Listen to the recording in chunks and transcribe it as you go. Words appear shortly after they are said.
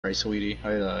Alright, sweetie,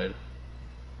 I died.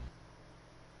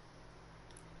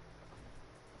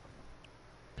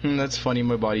 That's funny,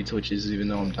 my body twitches even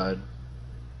though I'm dead.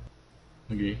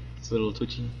 Okay, it's a little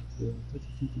twitchy.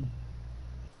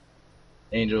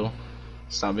 Angel,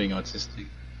 stop being autistic.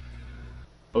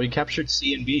 Oh, we captured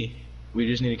C and B. We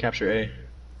just need to capture A.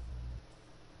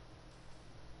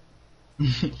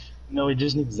 No, we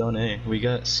just need zone A. We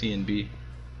got C and B.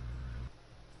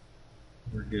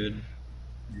 We're good.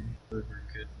 We're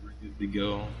good. We're good to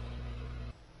go.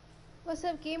 What's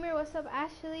up, Gamer? What's up,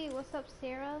 Ashley? What's up,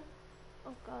 Sarah?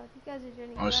 Oh god, you guys are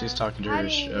joining. Oh, she's talking to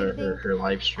her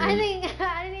live stream.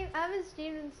 I haven't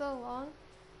streamed in so long.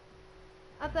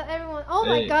 I thought everyone. Oh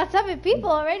my god, 7 people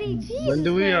already. Jesus. When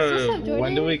do we Christ.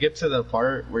 when do we get to the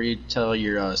part where you tell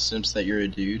your simps that you're a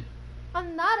dude?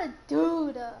 I'm not a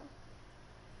dude.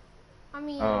 I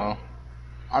mean. Oh.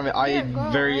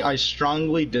 I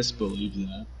strongly disbelieve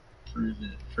that. Prove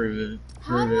it.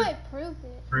 How do I prove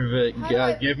it? Prove it.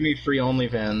 Yeah, give me free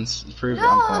OnlyFans. Prove it.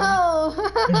 No!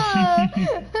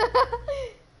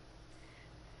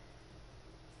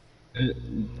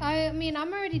 I mean,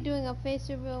 I'm already doing a face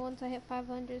reveal once I hit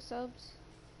 500 subs.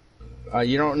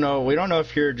 You don't know. We don't know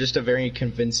if you're just a very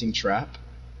convincing trap.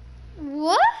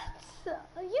 What?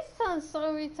 You sound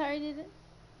so retarded.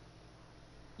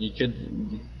 You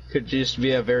could just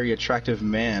be a very attractive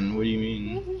man. What do you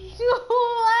mean?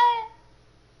 What?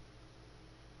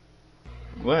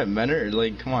 What? Men are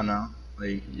like, come on now.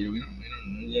 Like, we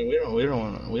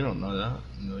don't know that.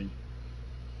 Like,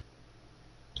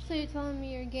 so you're telling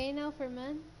me you're gay now for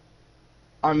men?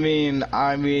 I mean,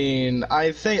 I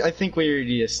think we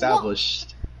already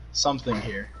established something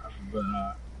here, but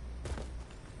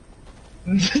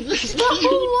No,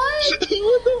 what?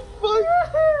 What the fuck?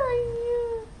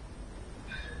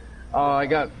 Oh, I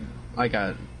got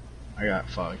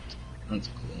fucked. That's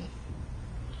cool.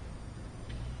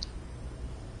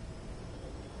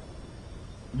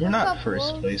 You're What's not up,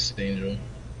 first Wolves? place, Angel.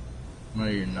 No,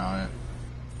 you're not.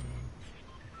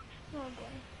 Oh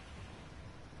boy.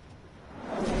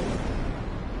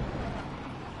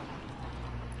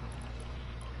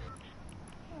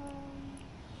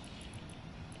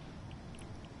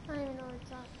 I don't even know where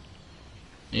it's at.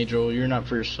 Angel, you're not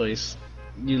first place.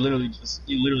 You literally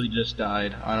just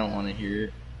died. I don't want to hear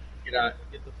it. Get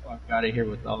the fuck out of here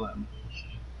with all that bullshit.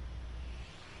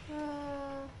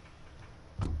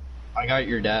 I got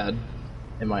your dad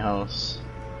in my house.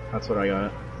 That's what I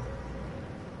got.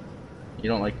 You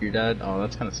don't like your dad? Oh,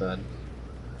 that's kind of sad.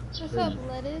 What's up,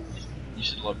 lettuce? You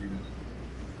should love your dad.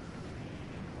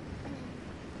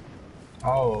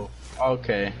 Oh,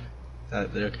 okay.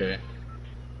 Okay.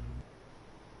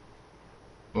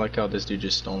 I like how this dude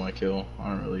just stole my kill. I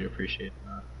don't really appreciate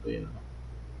that, but you know.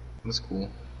 That's cool.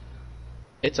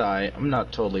 It's alright. I'm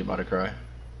not totally about to cry.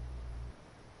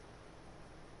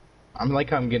 I'm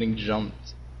like I'm getting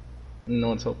jumped. No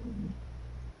one's helping me.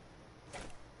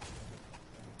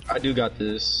 I do got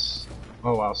this.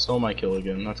 Oh wow, stole my kill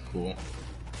again. That's cool.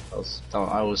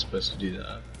 I was supposed to do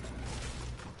that.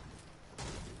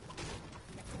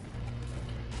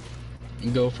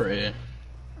 Go for A.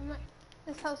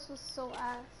 This house was so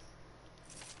ass.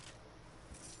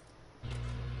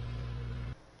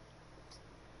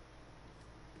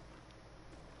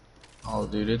 Oh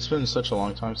dude, it's been such a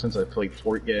long time since I played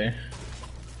Fortnite.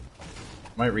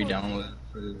 Might re-download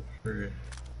it for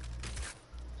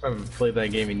I haven't played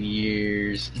that game in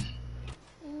years.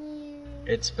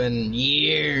 It's been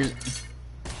years.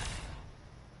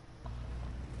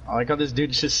 I like how this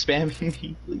dude's just spamming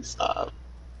me. Please stop.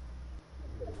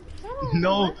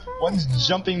 No, one's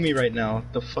jumping me right now.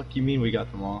 The fuck you mean we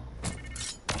got them all?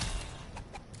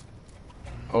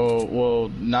 Oh, well,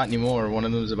 not anymore. One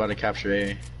of them's about to capture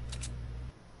A.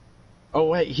 Oh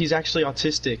wait, he's actually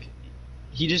autistic.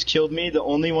 He just killed me, the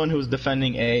only one who was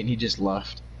defending A, and he just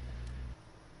left.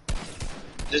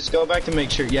 Just go back to make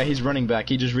sure. Yeah, he's running back.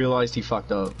 He just realized he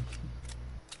fucked up.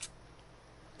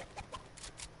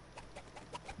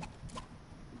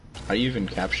 How do you even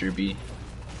capture B?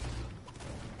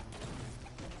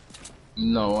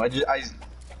 No,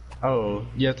 oh,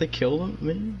 you have to kill them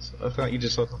minions? I thought you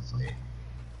just let them fight.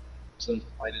 So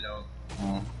fight it out.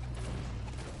 Oh.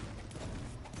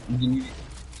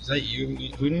 Is that you?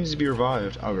 Who needs to be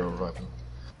revived? I'll go revive him.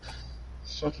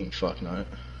 Fucking fuck nut.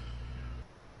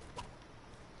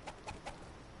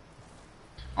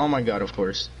 Oh my god, of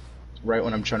course. Right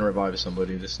when I'm trying to revive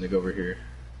somebody, this nigga over here.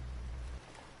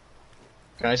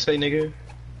 Can I say nigga?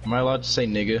 Am I allowed to say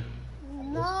nigga?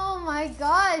 No, my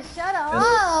god, shut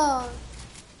up!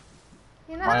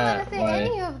 You're not allowed to say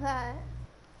any of that.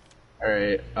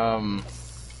 Alright,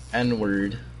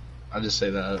 N-word. I'll just say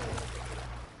that.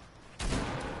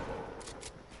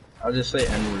 I'll just say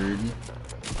N-word.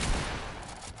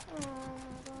 Oh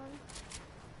my god.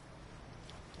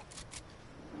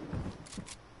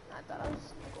 I thought I was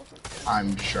just gonna go for this.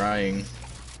 I'm trying.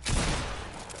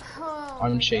 Oh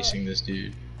I'm my chasing god. this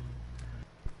dude.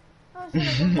 I was gonna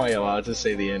go Am for I allowed to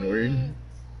say the N-word? Fortnite.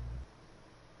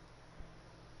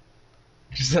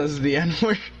 He says the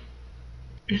N-word.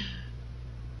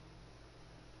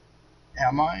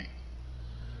 Am I?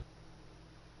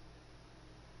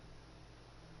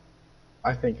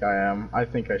 I think I am. I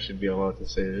think I should be allowed to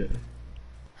say it.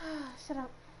 Shut up.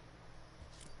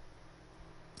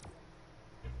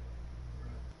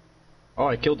 Oh,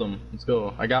 I killed him. Let's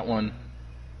go. I got one.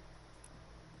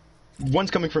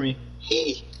 One's coming for me.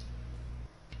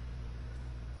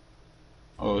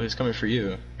 Oh, he's coming for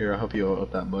you. Here, I'll help you out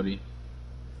with that, buddy.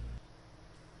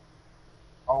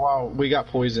 Oh wow, we got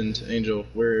poisoned, Angel.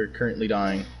 We're currently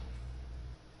dying.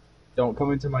 Don't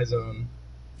come into my zone.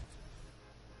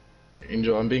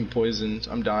 Angel, I'm being poisoned.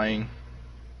 I'm dying.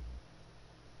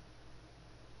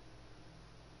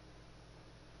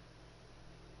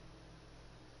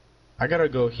 I gotta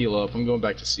go heal up. I'm going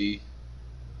back to C.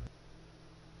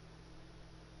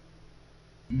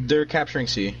 They're capturing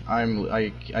C.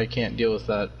 I can't deal with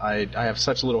that. I have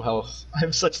such little health. I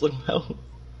have such little health.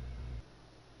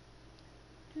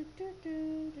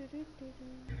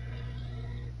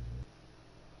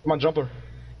 Come on, jumper.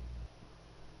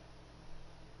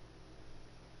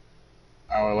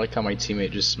 Oh, I like how my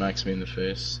teammate just smacks me in the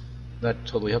face. That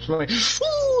totally helps me. Like,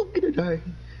 ooh, I'm gonna die.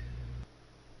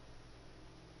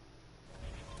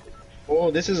 Oh,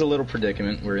 this is a little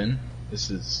predicament we're in. This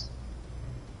is.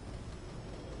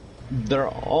 They're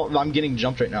all. I'm getting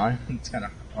jumped right now. It's kind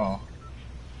of. Oh.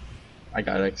 I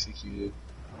got executed.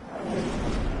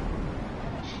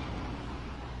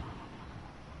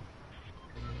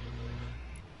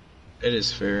 It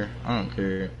is fair. I don't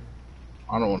care.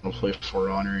 I don't want to play For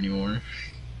Honor anymore.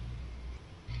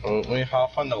 Oh, we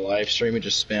hop on the live stream and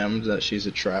just spam that she's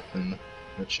a trap in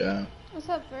the chat. What's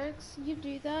up, Berks? You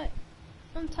do that?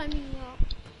 I'm timing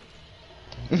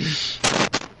you out.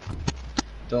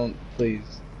 Don't,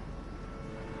 please.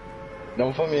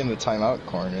 Don't put me in the timeout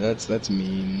corner. That's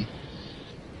mean.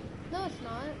 No, it's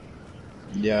not.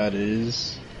 Yeah, it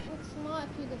is. It's not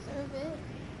if you deserve it.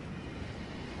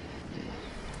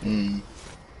 Hmm.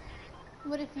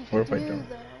 What if you What if do, I don't?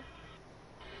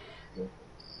 though?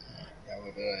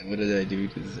 Yeah, what did I do?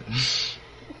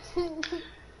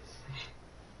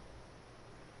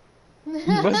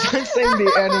 Besides saying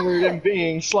the N-word and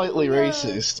being slightly No,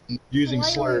 racist, and using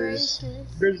slightly slurs,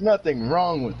 racist. there's nothing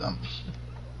wrong with them.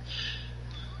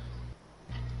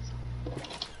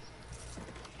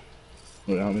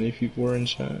 Wait, how many people were in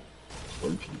chat? 4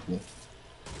 people.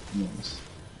 Nice.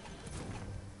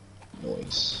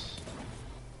 Nice.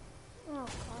 Oh,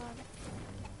 God.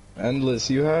 Endless,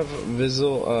 you have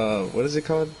visual, what is it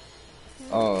called?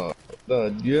 Do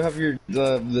you have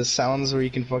the sounds where you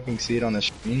can fucking see it on the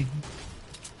screen?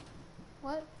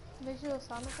 What? Visual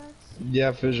sound effects?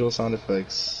 Yeah, visual sound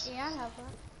effects. Yeah, I have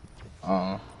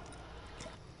that.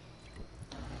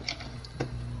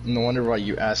 No wonder why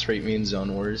you ass rate me in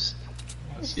Zone Wars.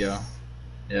 Yeah.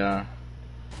 Yeah.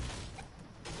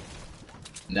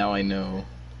 Now I know.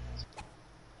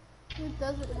 Who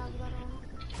doesn't have that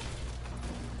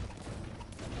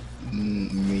on?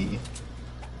 Me.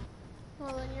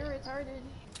 Well, then you're retarded.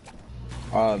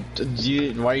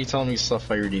 Why are you telling me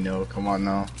stuff I already know? Come on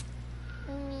now.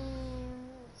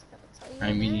 Just gotta tell you.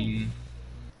 I mean...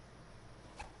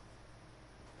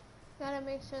 Gotta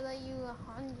make sure that you 100%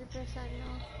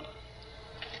 know.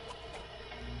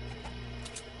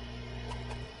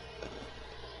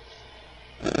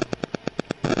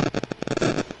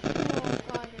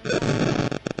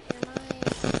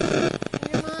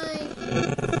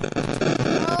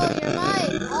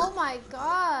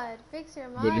 Fix your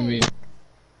mic. What do you mean?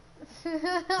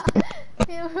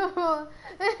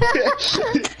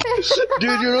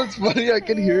 Dude, you know what's funny? I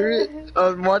can hear it.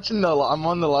 I'm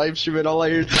on the live stream and all I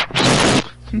hear is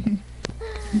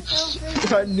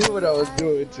I knew what I was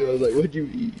doing too. I was like, what do you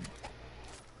mean?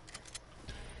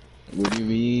 What do you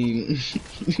mean?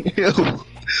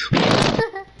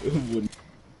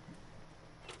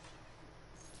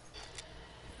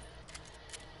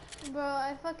 Bro,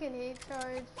 I fucking hate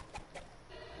Charge.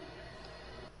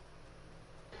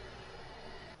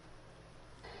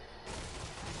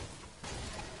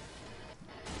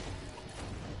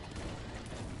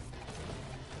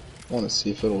 I want to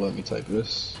see if it'll let me type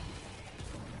this.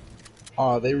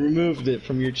 Aw, they removed it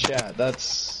from your chat.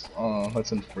 That's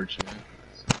unfortunate.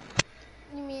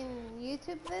 You mean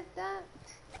YouTube did that?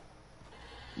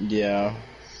 Yeah.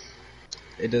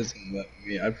 It doesn't let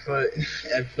me. I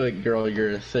put, girl,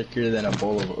 you're thicker than a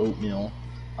bowl of oatmeal.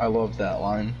 I love that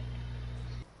line.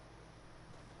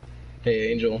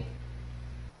 Hey, Angel.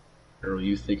 Girl,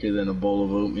 you thicker than a bowl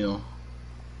of oatmeal.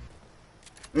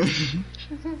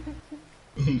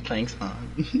 Thanks,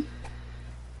 hon.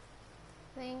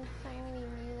 Thanks, I already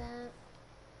knew that.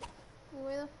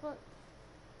 Where the fuck?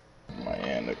 My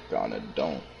anaconda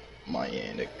don't. My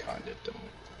anaconda don't.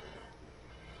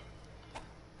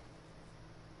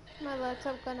 My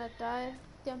laptop gonna die.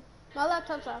 Damn. My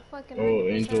laptop's at fucking Oh,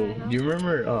 90% Angel, right now. do you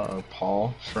remember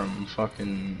Paul from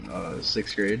fucking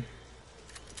 6th grade?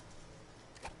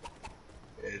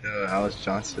 Alice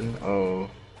Johnson? Oh.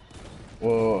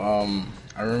 Well,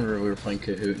 I remember we were playing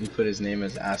Kahoot and he put his name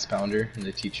as Ass Pounder and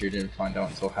the teacher didn't find out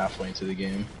until halfway into the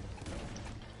game.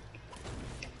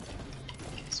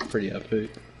 It's pretty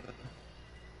epic.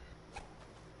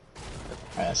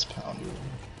 Ass Pounder.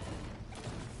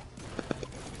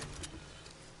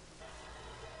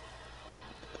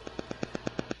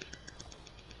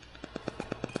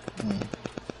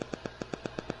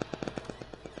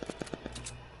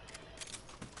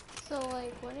 So,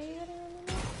 like, when are you gonna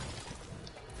remember?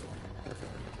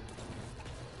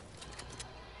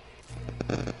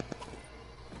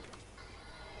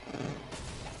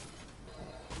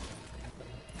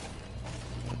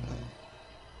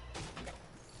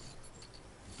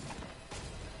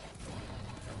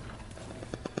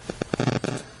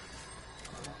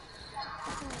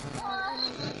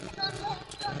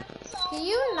 Can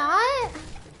you not?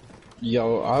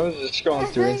 Yo, I was just scrolling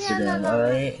through Yeah, Instagram, no.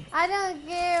 alright? I don't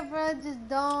care, bro. Just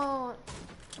don't.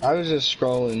 I was just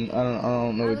scrolling. I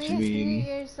don't know At what you least mean.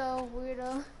 you're so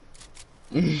weirdo.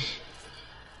 I'm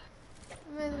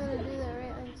not gonna do that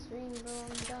right on stream, bro. I'm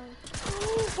done.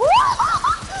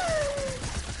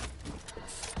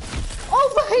 Oh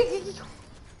my god!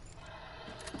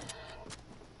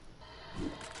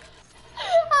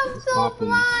 I'm so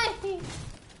blind!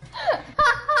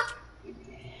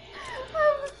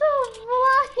 I'm so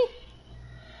blind!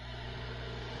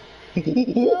 Dude,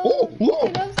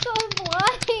 I'm so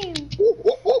blind!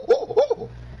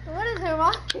 What is her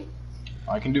wrong?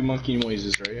 I can do monkey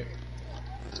noises, right?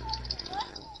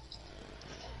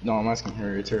 No, I'm asking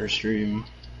her. It's her stream.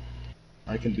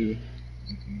 I can do.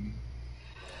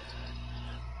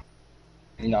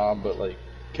 Nah, but like,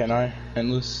 can I?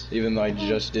 Endless? Even though I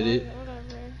just did it.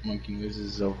 Whatever. Monkey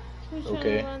noises, so Who's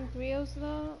okay. trying to run 3-0s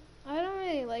though? I don't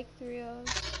really like 3-0s.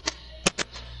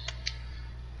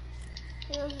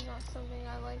 3-0s is not something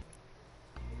I like.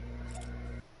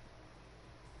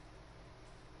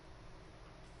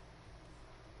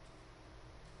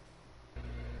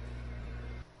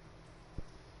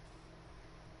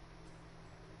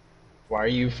 Why are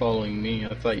you following me?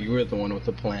 I thought you were the one with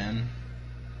the plan.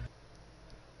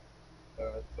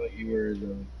 I thought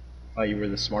you were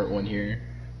the smart one here.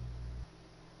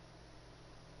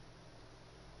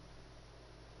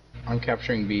 I'm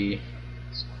capturing B.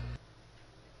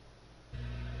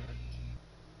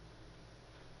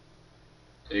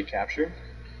 Did it capture?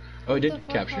 Oh, it did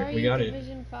capture. We got it.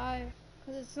 Division 5?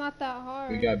 Because it's not that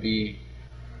hard. We got B.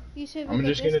 You should I'm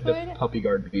be just gonna puppy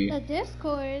guard B. The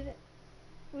Discord.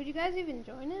 Would you guys even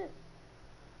join it?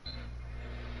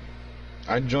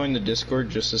 I joined the Discord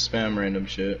just to spam random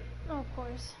shit. Oh, of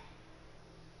course.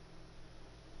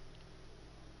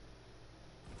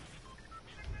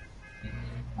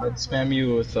 I'd spam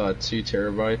you with 2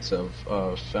 terabytes of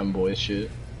femboy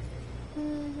shit.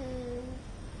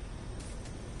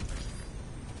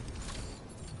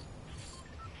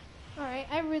 Alright,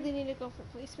 I really need to go for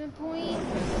placement points.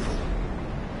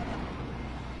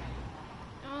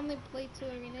 I only play 2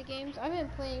 arena games. I've been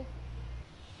playing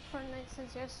Fortnite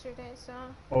since yesterday, so...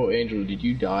 Oh, Angel, did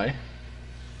you die?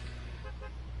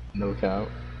 No cap.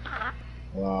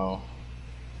 Wow.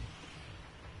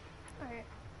 Alright.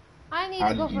 I need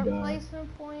to go for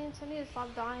placement points. I need to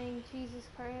stop dying. Jesus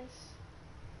Christ.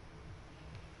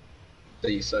 So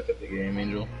you suck at the game,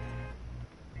 Angel?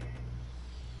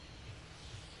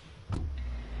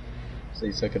 So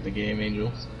you suck at the game,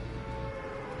 Angel?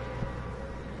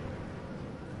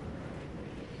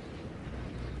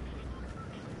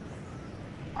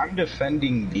 I'm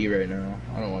defending B right now.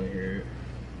 I don't want to hear it.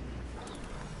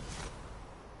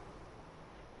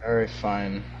 Alright,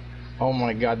 fine. Oh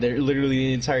my god, they're literally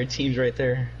the entire team's right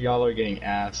there. Y'all are getting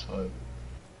ass fucked.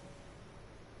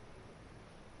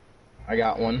 I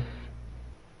got one.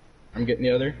 I'm getting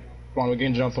the other. Come on, we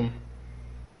can jump him.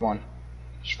 Come on.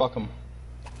 Just fuck him.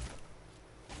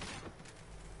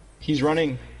 He's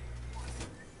running.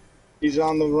 He's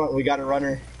on the run. We got a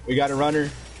runner. We got a runner.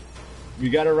 We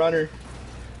got a runner.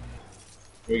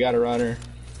 We got a runner.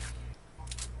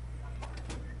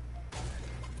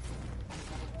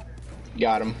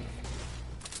 Got him.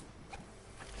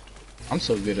 I'm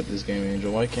so good at this game,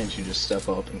 Angel. Why can't you just step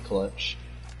up and clutch?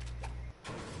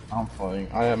 I'm fine.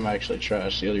 I am actually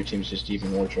trash. The other team's just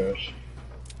even more trash.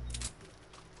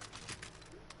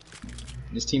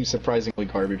 This team's surprisingly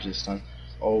garbage this time.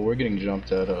 Oh, we're getting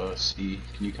jumped at C.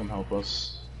 Can you come help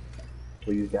us?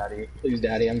 Please, daddy. Please,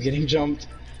 daddy. I'm getting jumped.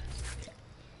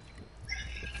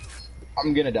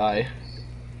 I'm gonna die.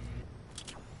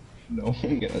 No,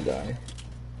 I'm gonna die.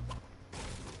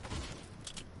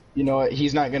 You know what?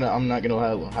 He's not gonna. I'm not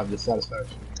gonna have the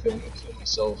satisfaction of killing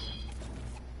myself.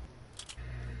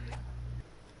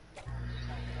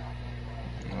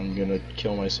 I'm gonna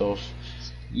kill myself.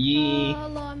 Yee.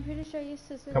 Hello, I'm pretty sure you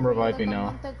said Come revive me like a now.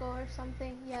 month ago or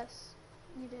something. Yes,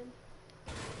 you did.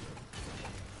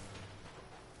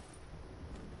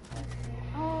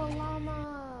 Oh,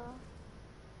 llama.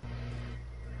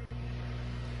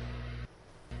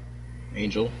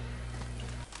 Angel.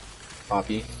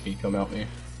 Poppy, can you come help me?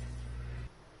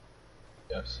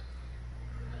 Yes.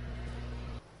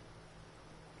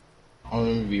 I'm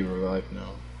gonna be revived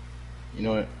now. You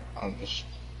know what? I'll just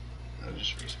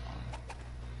respawn.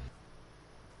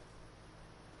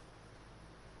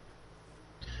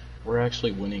 We're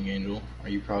actually winning, Angel. Are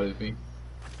you proud of me?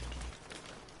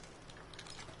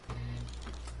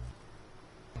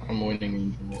 I'm winning,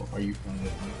 Angel. Are you proud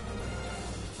of me?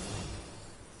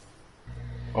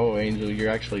 Oh, Angel, you're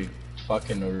actually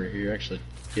fucking over here. You're actually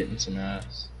getting some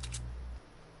ass.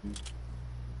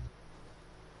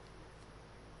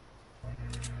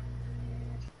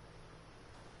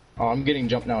 Oh, I'm getting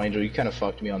jumped now, Angel. You kind of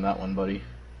fucked me on that one, buddy.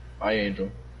 Bye,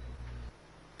 Angel.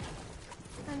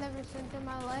 I never sent in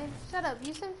my life. Shut up.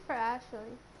 You sent for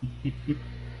Ashley.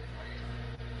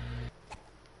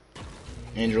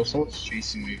 Angel, someone's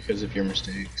chasing me because of your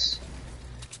mistakes.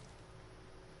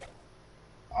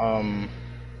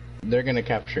 They're gonna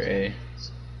capture A.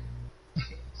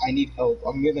 I need help.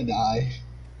 I'm gonna die.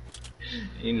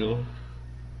 Angel,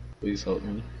 please help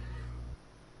me.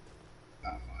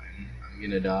 Not fine. I'm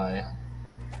gonna die.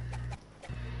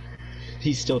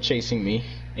 He's still chasing me.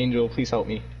 Angel, please help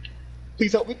me.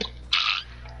 Please help me.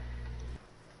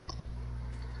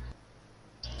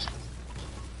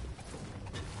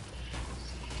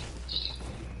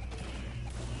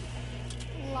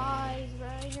 Lies, bro.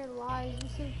 I hear lies. You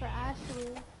sent for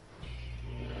Ashley.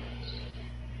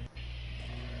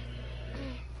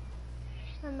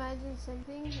 Imagine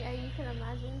simping? Yeah, you can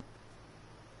imagine.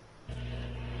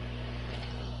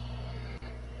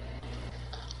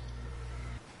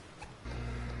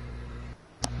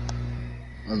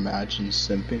 Imagine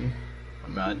simping.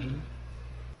 Imagine.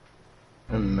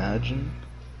 Imagine.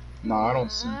 No, I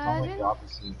don't simp. I'm like the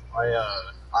opposite.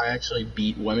 I actually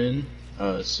beat women.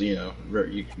 So you know,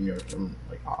 you're from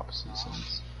like opposite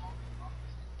sense.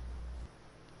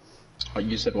 Oh,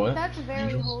 you said what? That's very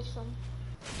Angel? wholesome.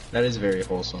 That is very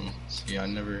wholesome. See, I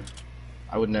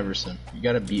would never simp. You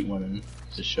gotta beat women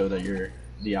to show that you're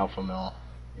the alpha male.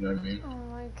 You know what I mean? Oh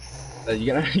my god.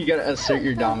 You gotta assert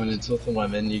your dominance with the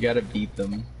women. You gotta beat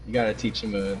them. You gotta teach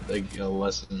them a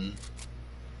lesson.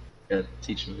 You gotta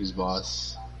teach them who's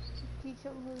boss. Teach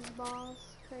him who's boss.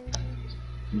 Crazy.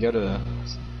 You gotta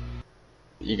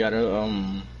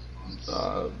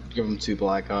give them 2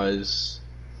 black eyes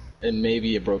and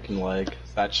maybe a broken leg.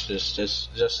 That's just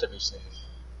to be safe.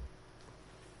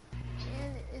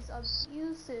 And it's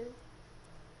abusive.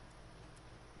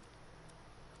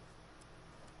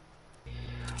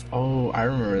 Oh, I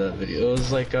remember that video. It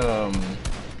was like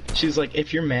she's like,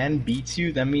 if your man beats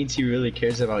you, that means he really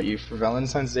cares about you. For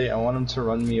Valentine's Day, I want him to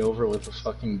run me over with a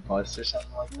fucking bus or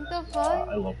something like that. What the fuck?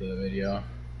 I love that video.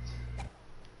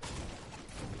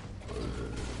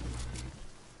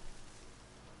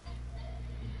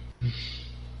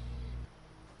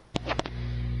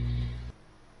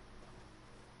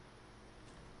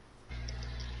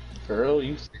 Girl,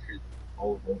 you stickered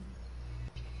all of them.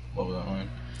 Love that one.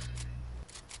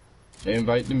 They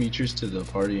invite Demetrius to the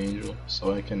party, Angel,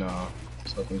 so I can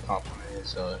compliment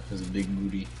his big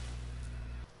booty.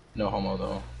 No homo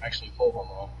though. Actually, full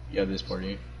homo. Yeah, this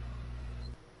party.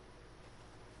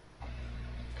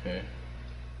 Okay.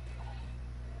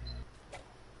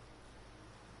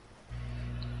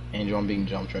 Angel, I'm being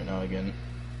jumped right now again.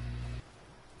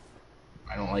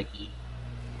 I don't like you.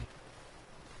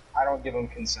 I don't give him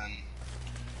consent.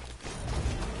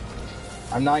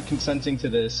 I'm not consenting to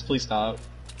this. Please stop.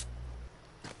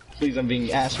 Please, I'm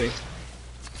being ass raped.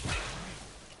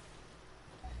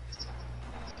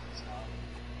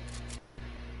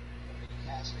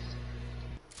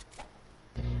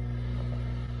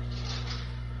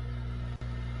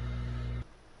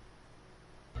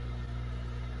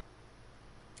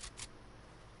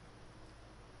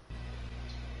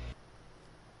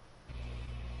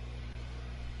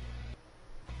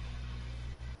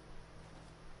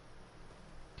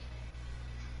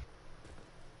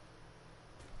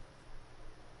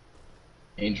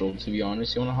 Angel, to be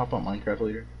honest, you wanna hop on Minecraft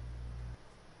later?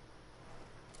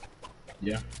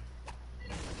 Yeah.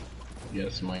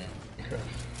 Yes, Minecraft.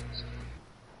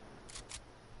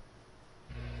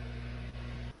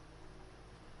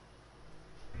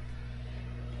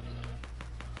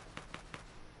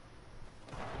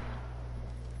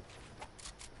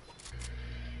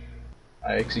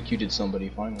 I executed somebody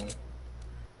finally.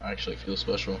 I actually feel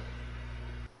special.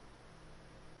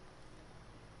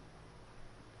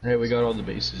 Hey, we got all the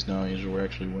bases now, Angel. We're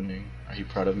actually winning. Are you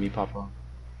proud of me, Papa?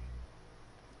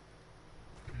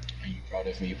 Are you proud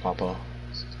of me, Papa?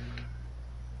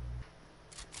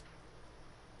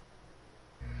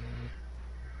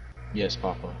 Yes,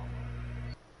 Papa.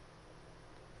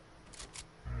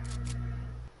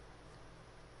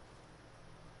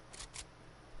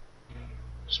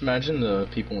 Just imagine the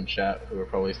people in chat who are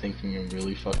probably thinking you're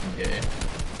really fucking gay.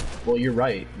 Well, you're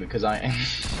right, because I am.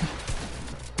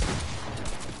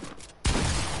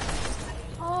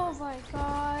 Oh my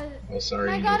god. Oh,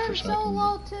 sorry, I Angel, got for him so smacking you.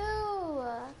 low too.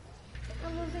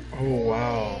 I'm losing Oh,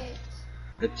 wow. points.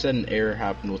 It said an error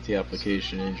happened with the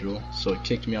application, Angel, so it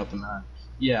kicked me out the map.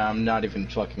 Yeah, I'm not even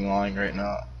fucking lying right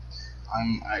now.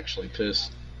 I'm actually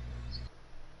pissed.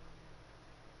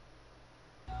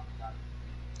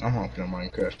 I'm hopping on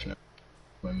Minecraft now.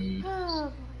 My mood. Oh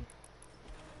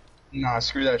boy. Nah,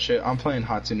 screw that shit. I'm playing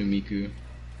Hatsune Miku.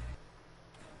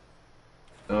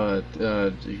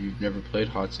 You've never played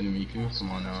Hatsune Miku? Come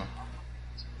on now.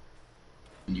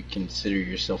 You consider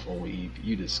yourself a weeb.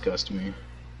 You disgust me.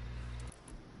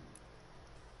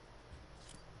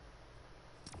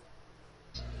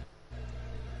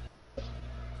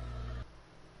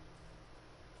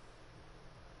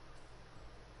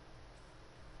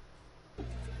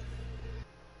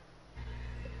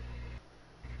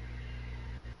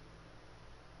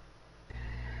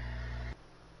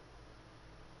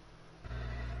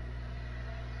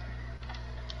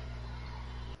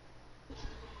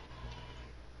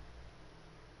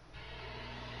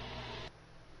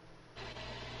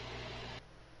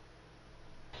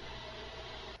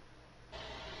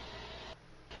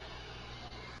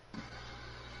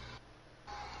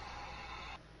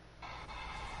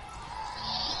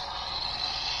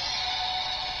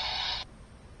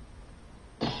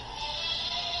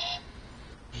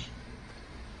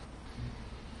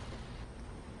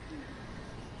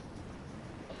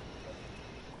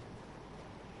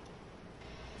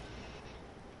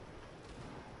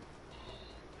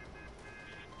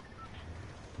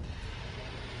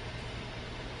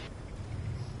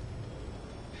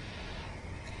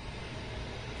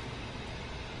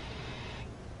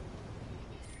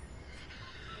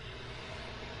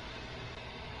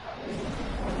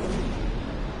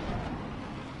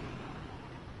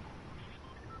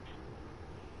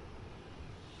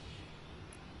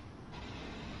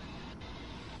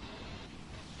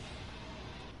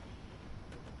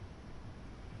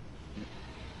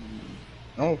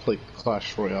 I want to play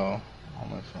Clash Royale on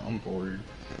my phone. I'm bored.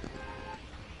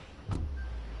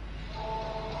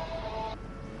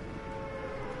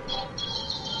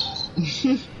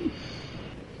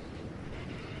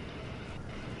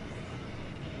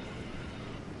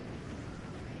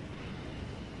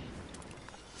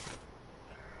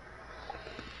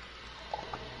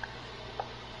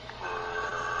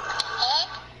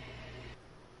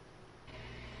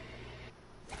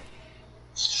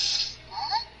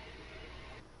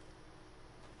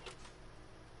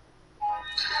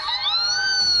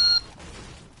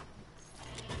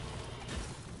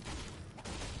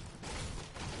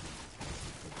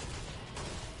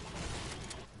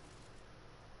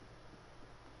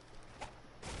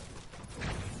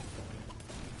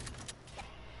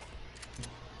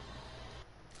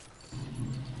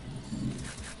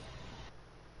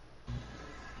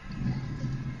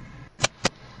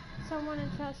 Someone in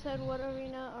chat said, what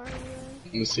arena are you in?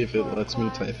 Let me see if it For lets me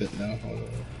Clash. type it now. Hold on.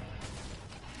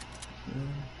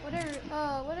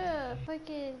 What a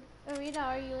fucking arena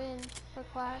are you in for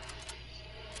Clash?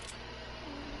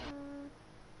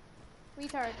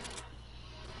 Retard.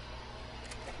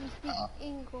 You speak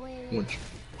English. Which?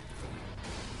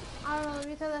 I don't know, the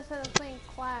retard that said I was playing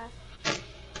Clash.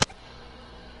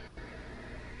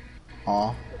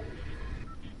 Aw.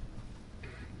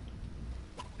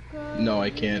 Girl, No, I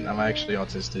can't. I'm actually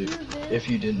autistic. If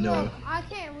you didn't know. Look, I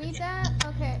can't read that.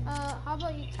 Okay, how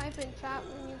about you type in chat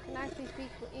when you can actually speak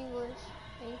English?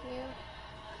 Thank you.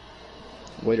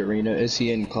 Wait, Arena, is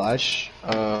he in Clash?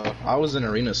 I was in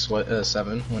Arena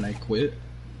 7 when I quit,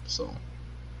 so,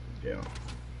 yeah.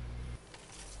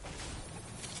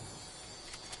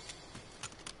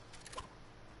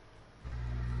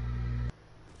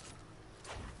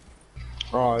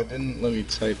 Oh, it didn't let me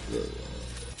type the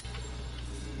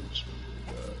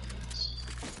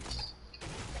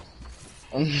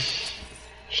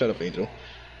Shut up, Angel.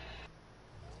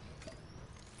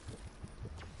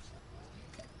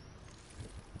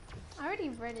 I already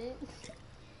read it.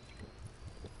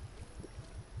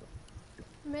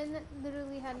 Men that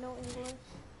literally had no English.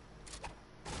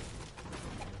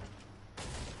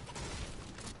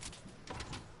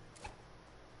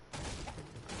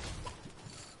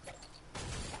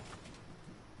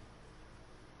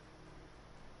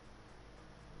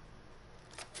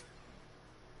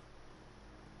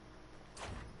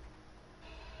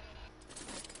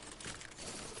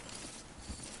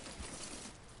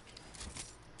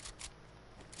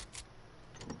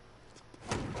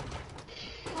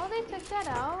 Oh, they took that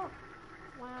out?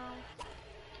 Wow.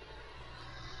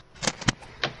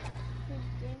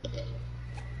 Ridiculous.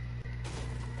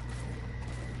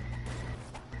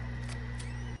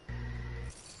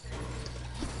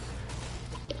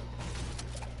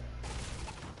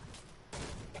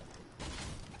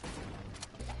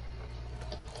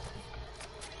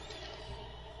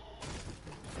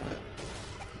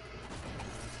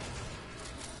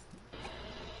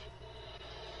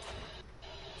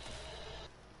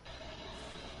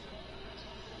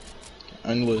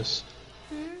 Endless.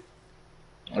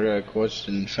 I got a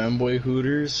question. Fanboy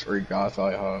Hooters or Goth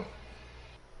IHOP?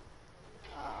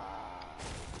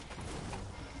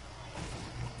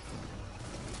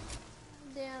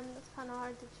 Damn, that's kind of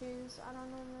hard to choose. I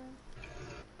don't know, man.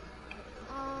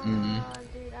 Mm.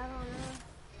 Dude, I don't know.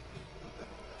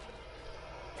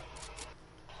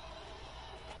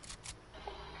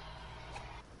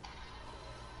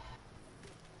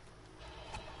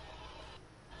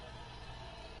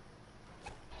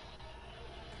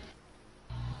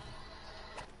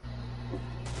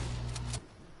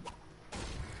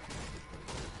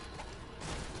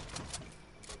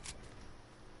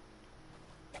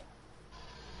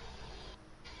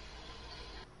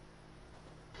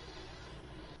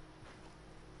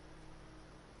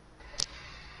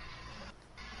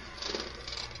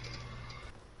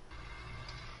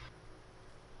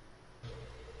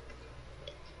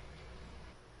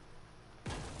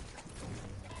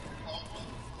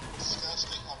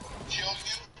 Disgusting. I'm gonna kill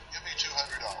you. Give me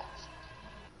 $200.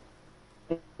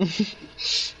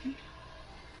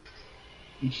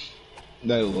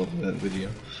 I love that video.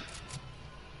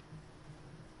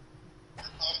 You're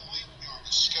ugly. You're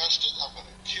disgusting. I'm gonna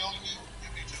kill you.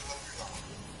 Give me $200.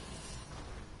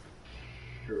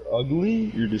 You're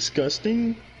ugly. You're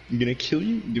disgusting. I'm gonna kill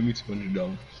you. Give me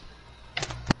 $200.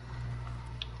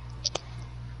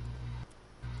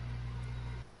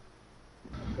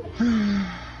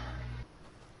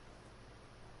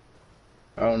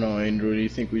 I don't know, Andrew. Do you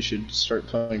think we should start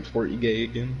playing Fortnite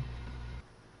again?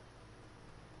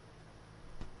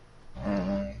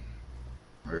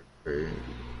 Or-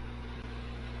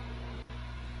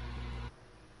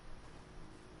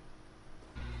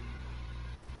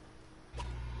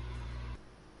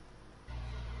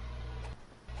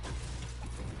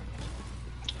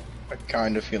 I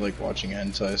kind of feel like watching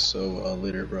hentai, so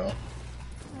later, bro.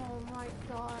 Oh my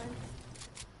god.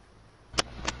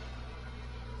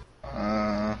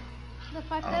 The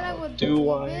fact that I would Do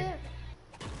believe I? it.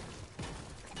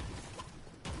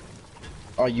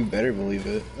 Oh, you better believe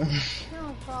it.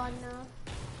 Oh god, no.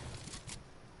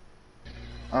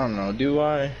 I don't know. Do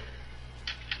I? I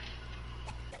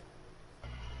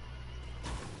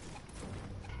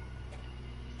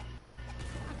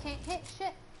can't hit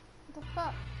shit. What the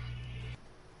fuck?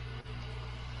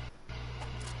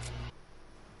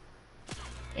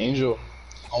 Angel,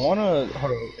 hold on,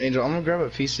 Angel, I'm gonna grab a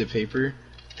piece of paper,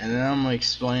 and then I'm gonna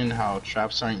explain how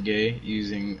traps aren't gay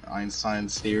using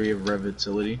Einstein's theory of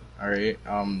relativity. All right.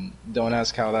 Don't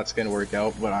ask how that's gonna work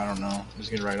out, but I don't know. I'm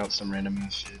just gonna write out some random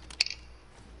ass shit.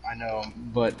 I know,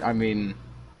 but I mean,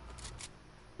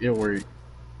 it'll work.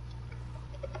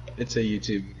 It's a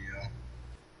YouTube video.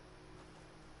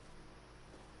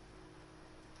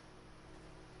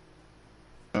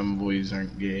 Boys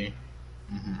aren't gay.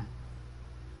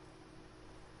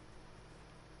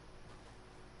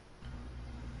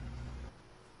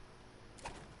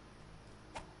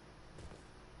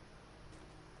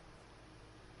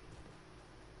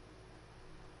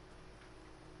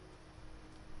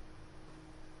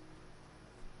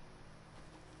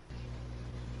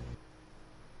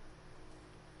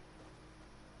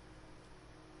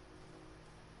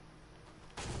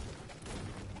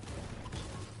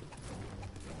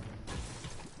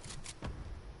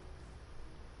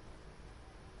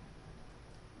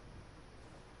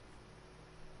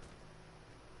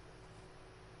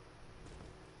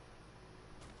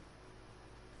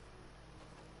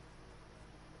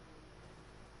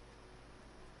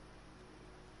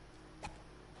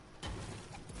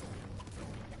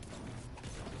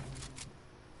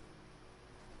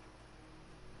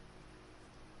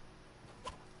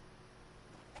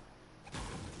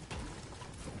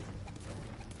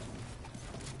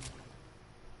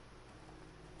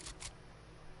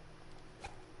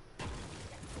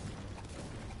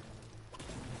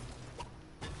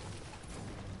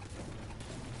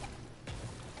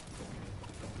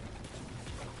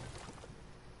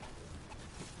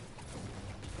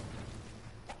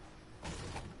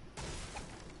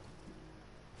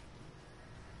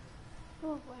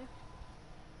 Oh boy.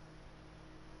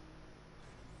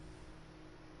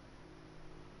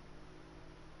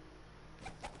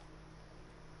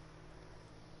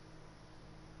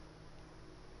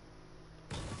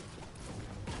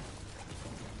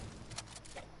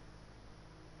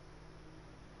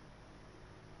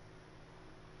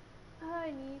 I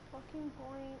need fucking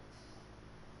points.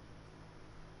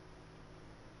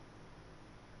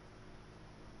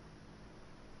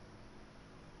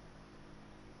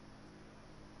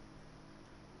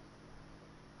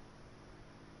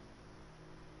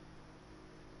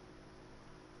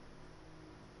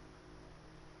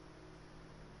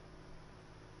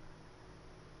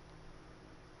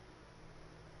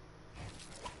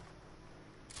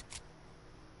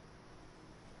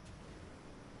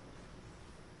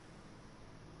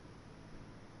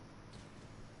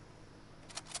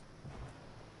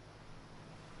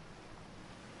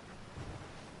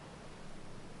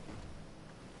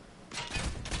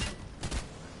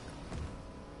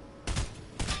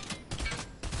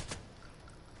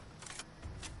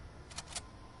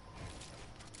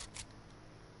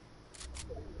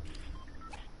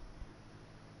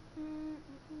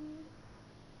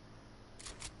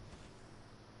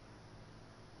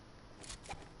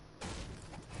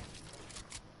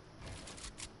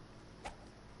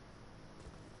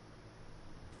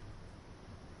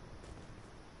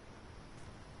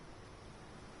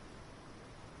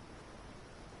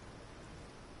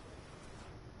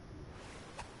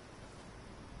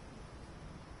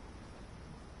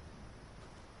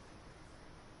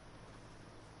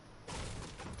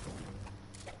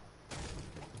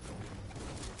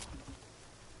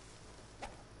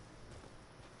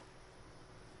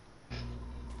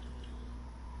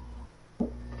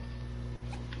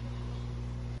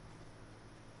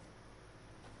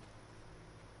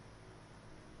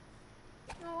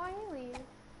 Oh, why you leave?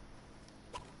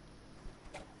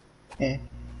 Eh.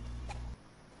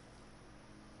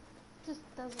 Just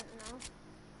doesn't know.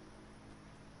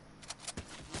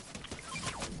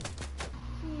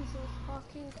 Jesus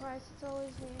fucking Christ, it's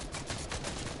always me.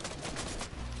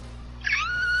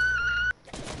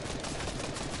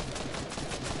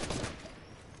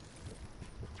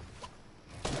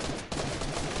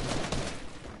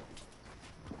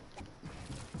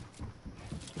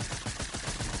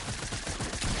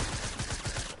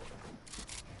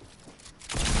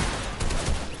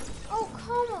 Oh,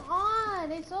 come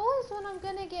on! It's always when I'm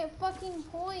gonna get fucking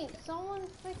points. Someone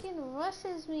freaking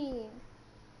rushes me.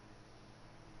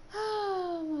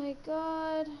 Oh my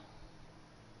god.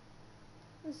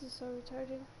 This is so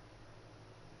retarded.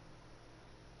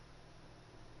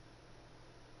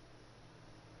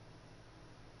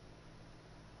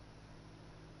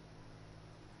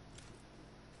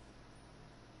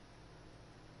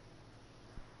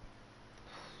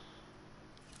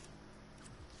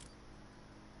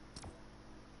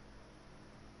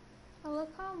 I look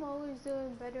how I'm always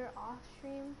doing better off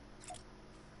stream.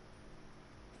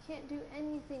 Can't do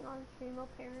anything on stream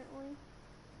apparently.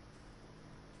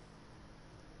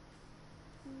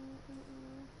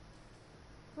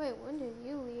 Wait, when did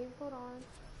you leave? Hold on.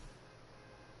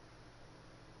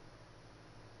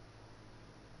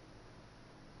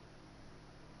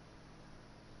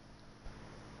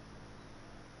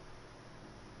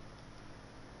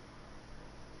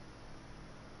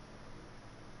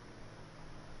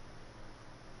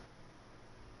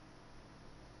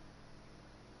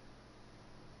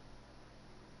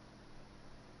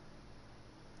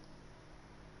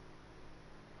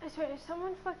 I swear, if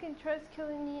someone fucking tries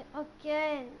killing me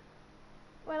again,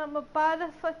 when I'm about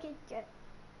to fucking get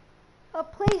a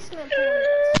placement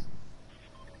point.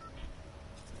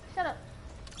 Shut up.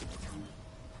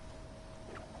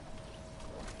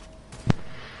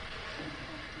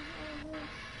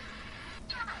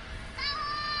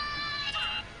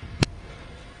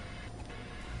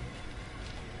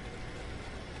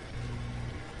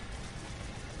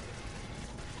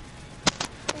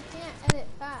 I can't edit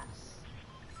fast.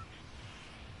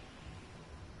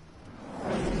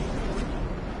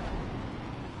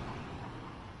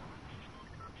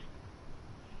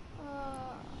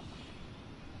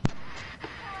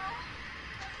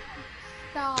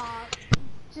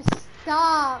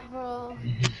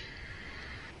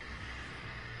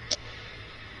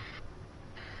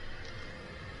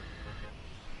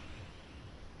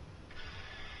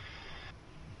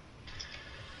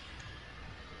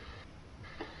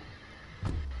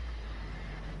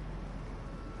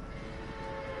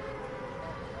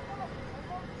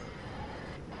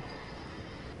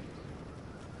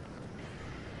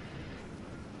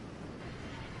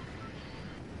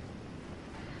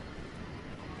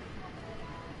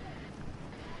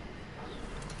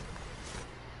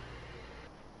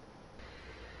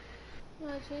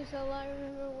 not changed a lot. I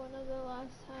remember one of the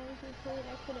last times we played,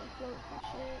 I couldn't float for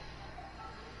shit.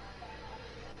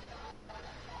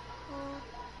 Well,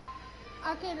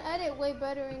 I can edit way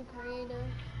better in creative,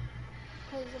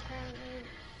 because apparently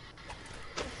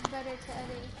it's better to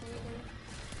edit in creative.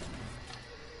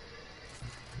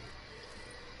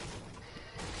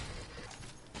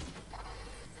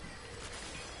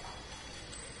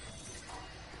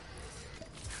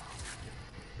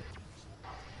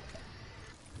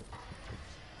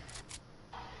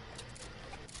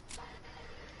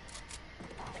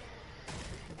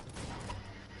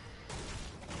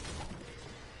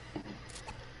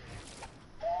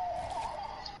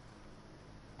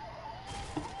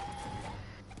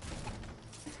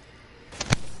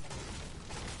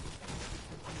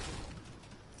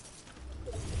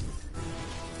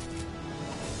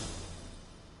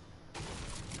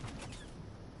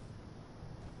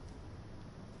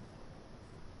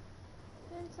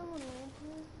 Didn't someone land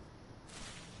here?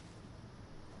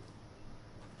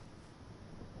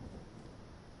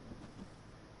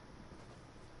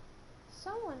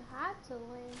 Someone had to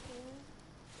land here.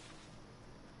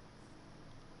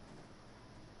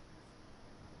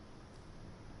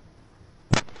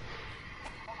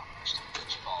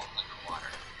 It's fall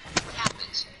underwater. What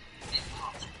happens? It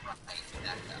pops right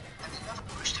back up. Have you ever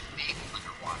pushed a baby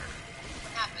underwater?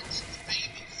 What happens? The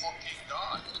baby fucking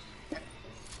died.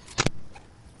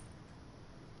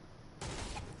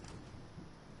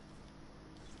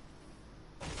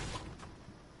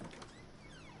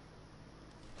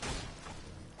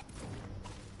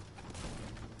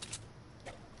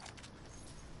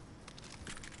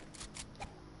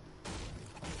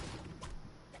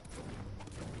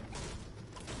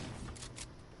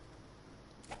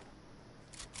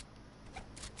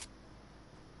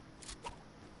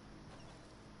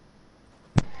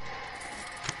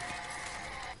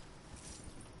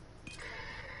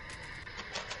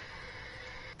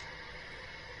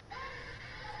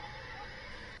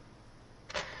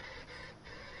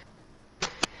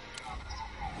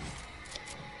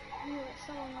 Yeah,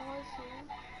 someone was here.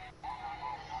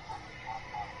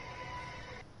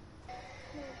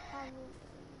 They were probably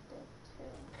dead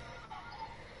too.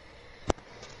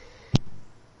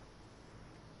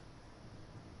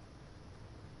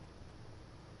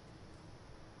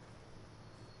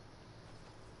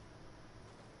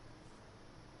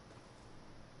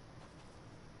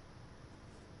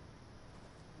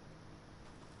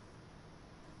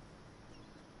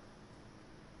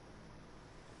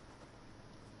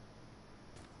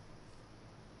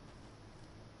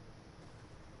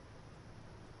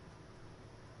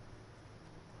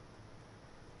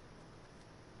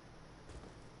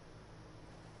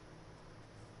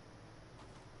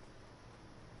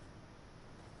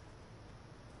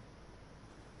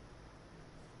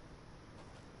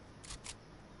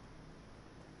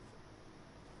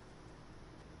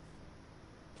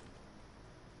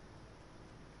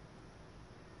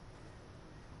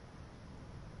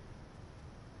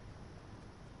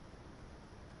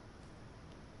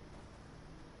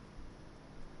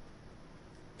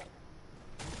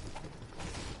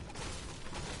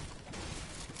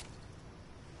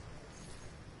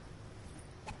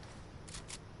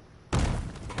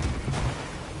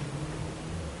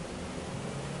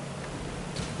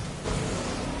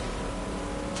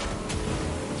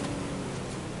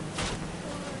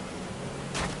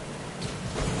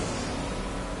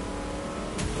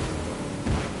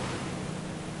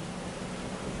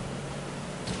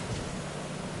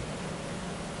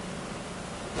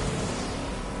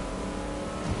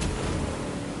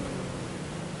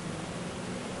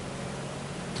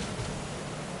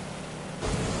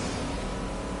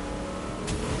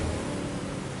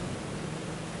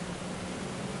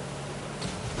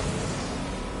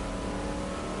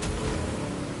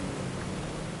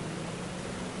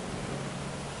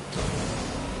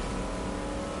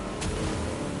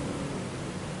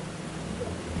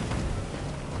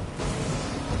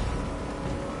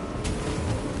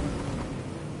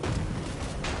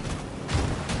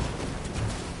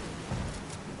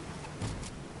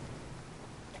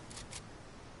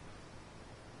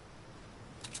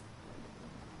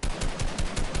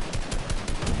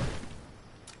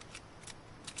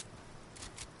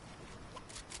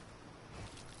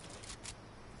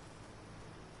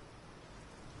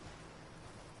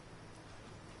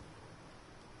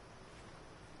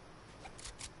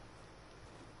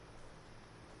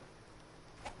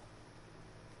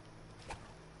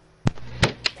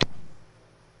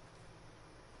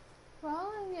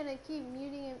 Well, I'm gonna keep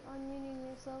muting and unmuting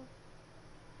yourself.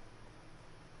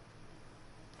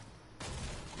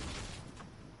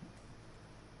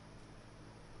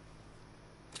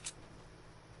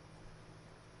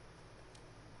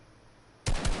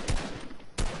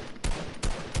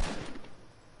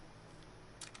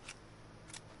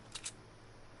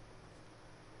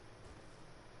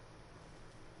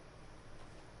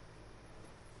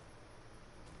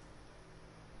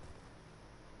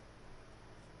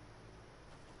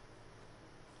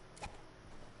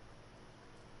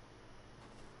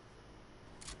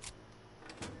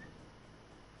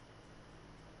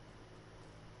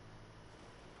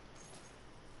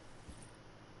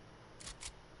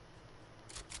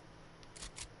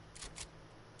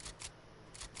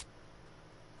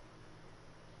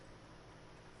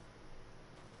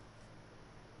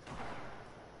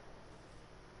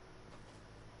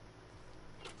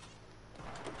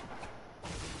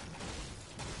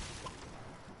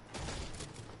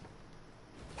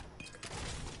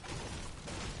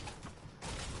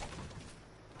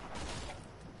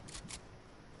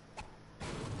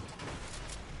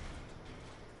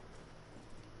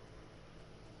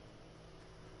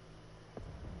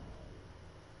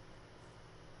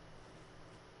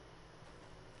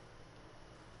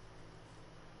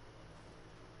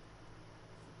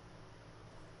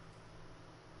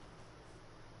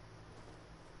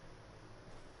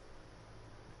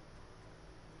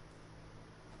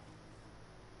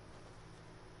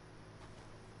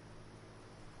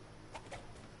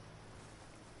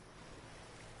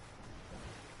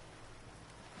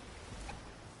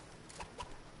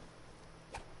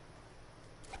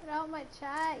 out my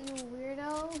chat, you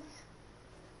weirdo.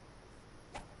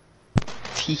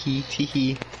 Teehee,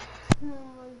 teehee. Oh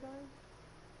my god.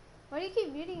 Why do you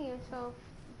keep muting yourself?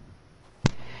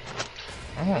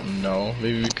 I don't know.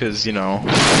 Maybe because, you know.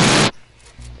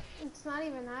 It's not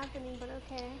even happening, but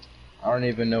okay. I don't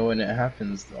even know when it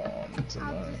happens, though. I'll just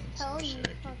tell you,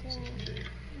 fucking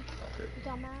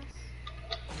dumbass.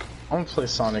 I'm gonna play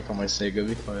Sonic on my Sega,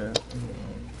 be quiet.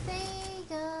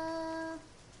 Sega.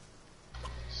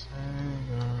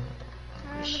 Sega. I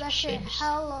remember that shit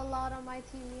hella a lot on my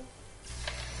TV.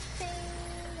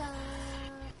 Sega.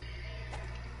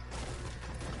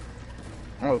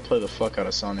 I'm gonna play the fuck out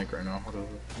of Sonic right now. Hold on.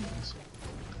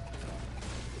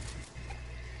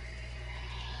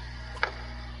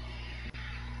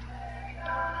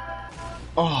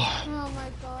 Oh. Oh my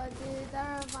god, dude,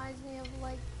 that reminds me of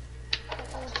like the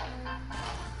old times.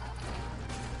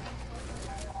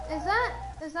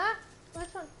 Is that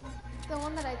which one? The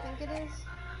one that I think it is?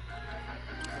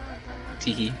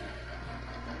 Teehee.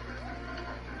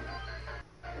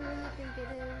 I really think it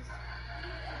is.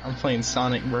 I'm playing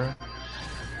Sonic, bro.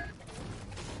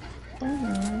 Grinding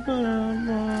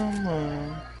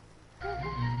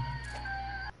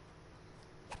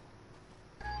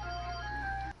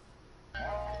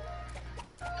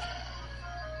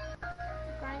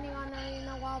on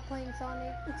arena while playing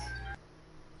Sonic.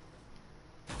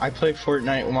 I play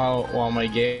Fortnite while my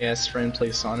gay ass friend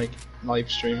plays Sonic live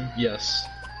stream. Yes.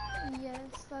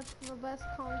 Yes, that's the best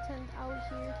content out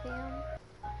here, fam.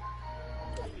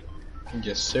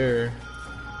 Yes, sir.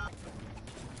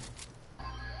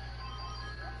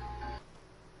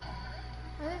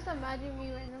 I just imagine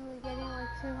me randomly getting like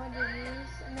 200 views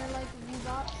and they're like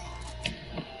V-bots.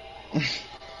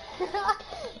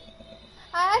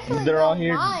 I actually They're all don't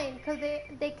here. mind because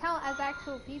they count as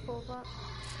actual people, but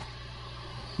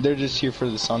They're just here for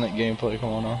the Sonic gameplay. Come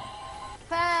on now.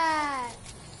 fat.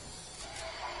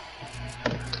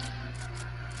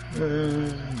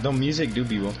 The music do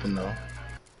be bumping though.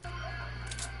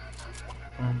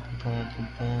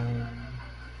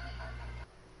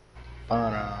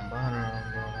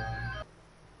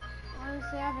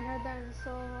 Honestly, I haven't heard that in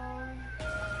so long.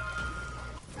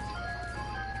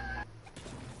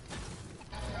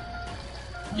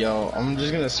 Yo, I'm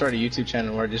just gonna start a YouTube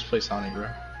channel where I just play Sonic, bro.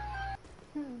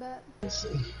 But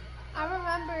I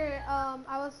remember, I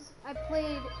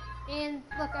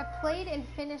played and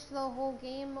finished the whole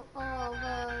game of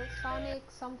Sonic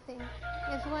something.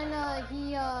 It's when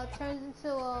he turns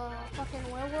into a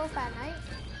fucking werewolf at night.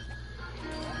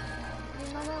 Do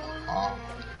you know that one? Oh.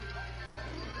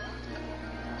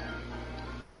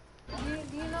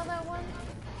 Do you know that one?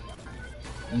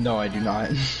 No, I do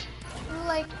not.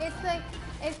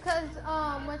 It's cause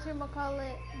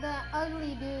whatchamacallit, the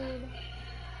ugly dude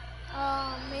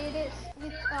made it, he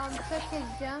took his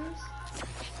gems,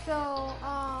 so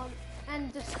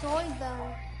and destroyed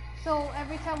them. So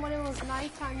every time when it was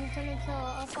nighttime, he turned into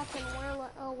a fucking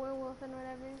werewolf and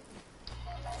whatever.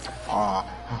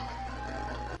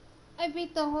 I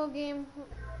beat the whole game.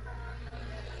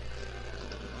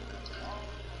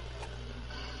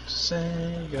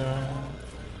 Sega.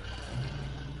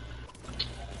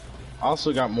 I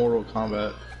also got Mortal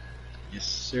Kombat. Yes,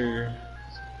 sir.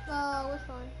 Which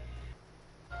one?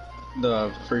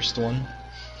 The first one.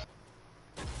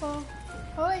 Oh,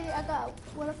 yeah, I got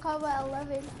Mortal Kombat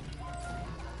 11.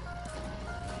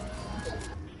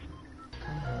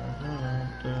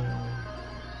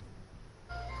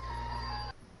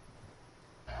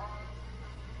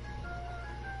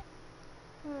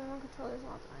 My controller's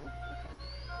not fine. Okay.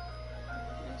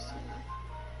 Let's see.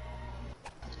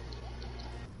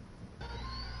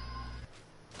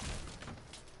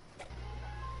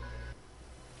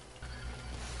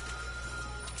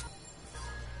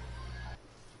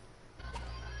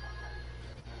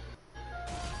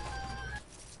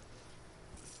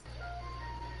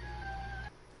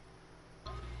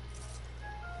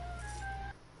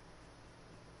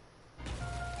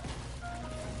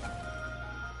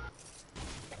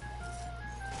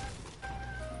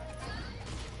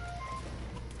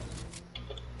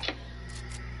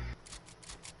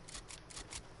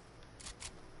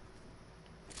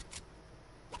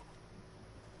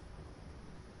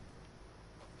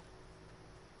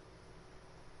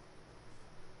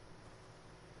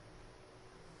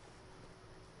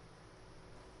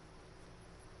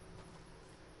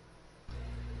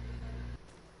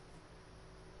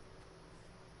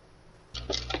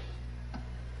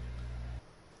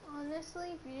 Honestly,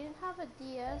 if you didn't have a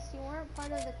DS, you weren't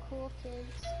part of the cool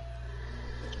kids.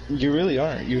 You really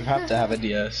aren't. You have to have a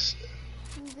DS.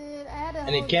 Dude, I had a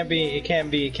And whole DS. it can't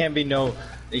be no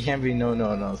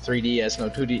 3DS, no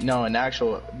 2D, no, an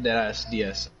actual deadass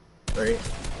DS, right?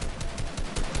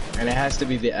 And it has to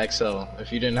be the XL.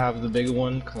 If you didn't have the big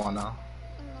one, come on now.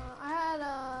 No, I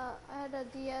had a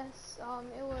DS.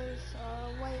 It was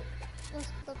white.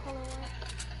 That's the color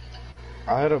white.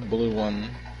 I had a blue one.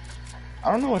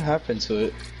 I don't know what happened to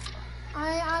it.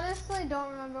 I honestly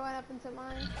don't remember what happened to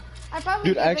mine. I probably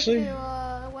Dude, gave actually, it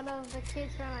to one of the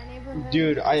kids from my neighborhood.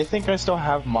 dude, I think I still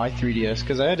have my 3DS,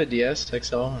 because I had a DS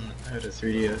XL and I had a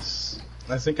 3DS.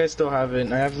 I think I still have it,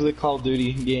 and I have the Call of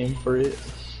Duty game for it.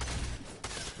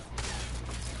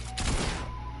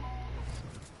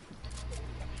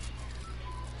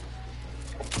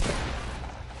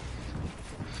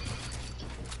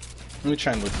 Let me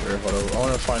try and look for it. Hold on. I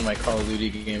want to find my Call of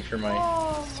Duty game for my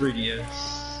 3DS.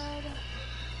 God.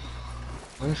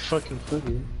 Let me fucking put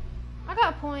it. I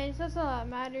got points. That's all that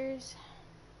matters.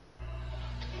 I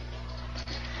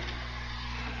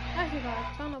actually got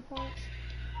a ton of points.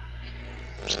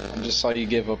 I just saw you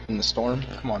give up in the storm.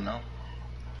 Come on now.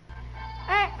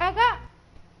 I got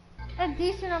a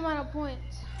decent amount of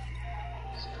points.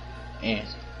 Eh.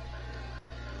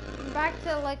 Back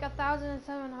to like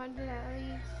 1,700 at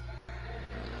least.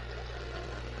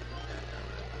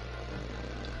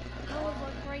 That was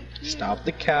like right here. Stop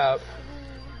the cap.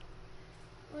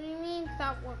 What do you mean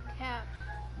stop what cap?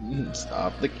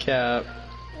 Stop the cap.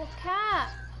 What cap?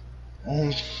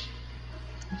 Oh.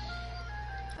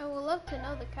 I would love to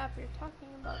know the cap you're talking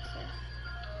about, sir.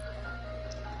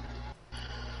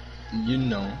 You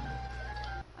know.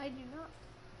 I do not.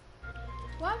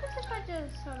 What happens if I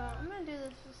just hold on? I'm gonna do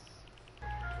this.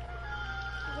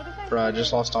 What if I? Bro, I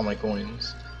just lost all my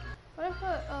coins. What if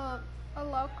a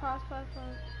low cross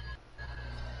platform?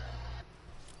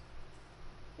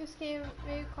 This game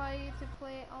may require you to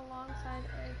play alongside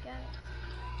or against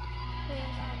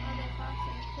players on other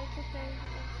classes.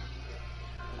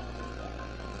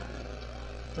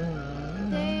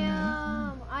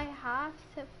 Damn, I have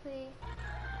to play.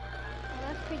 Oh,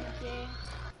 that's pretty gay.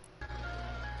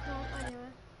 No,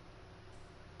 anyway.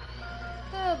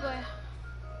 Oh boy.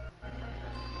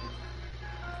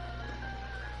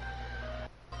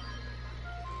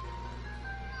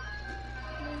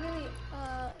 They really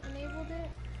enabled it.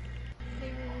 They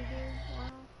really do.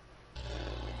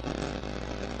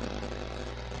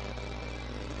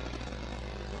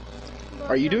 Wow.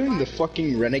 Are you doing the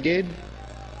fucking Renegade?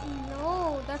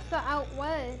 No, that's the Out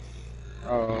West.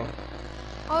 Oh.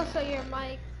 Also, your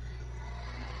mic.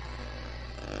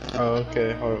 Oh,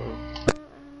 okay. Hold on.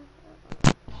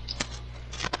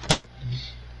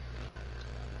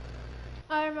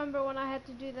 I remember when I had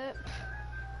to do that.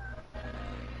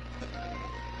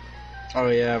 Oh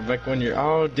yeah, back when you're.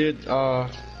 Oh, dude.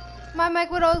 My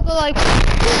mic would always go like.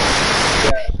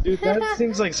 Yeah, dude, that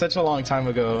seems like such a long time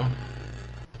ago.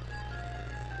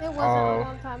 It wasn't a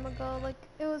long time ago. Like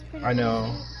it was pretty. I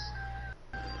know. recent.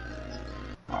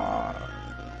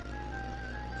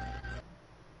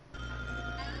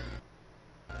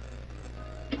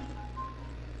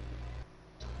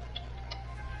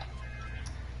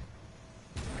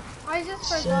 I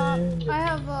just forgot. I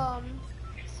have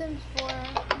Sims 4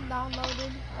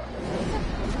 downloaded.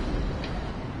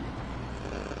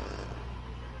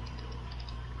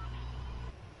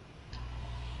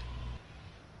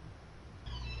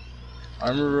 I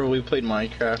remember we played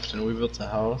Minecraft and we built a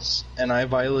house, and I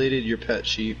violated your pet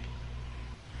sheep.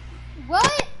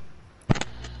 What?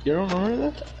 You don't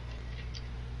remember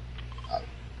that?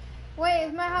 Wait,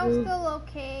 is my house still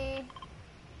okay?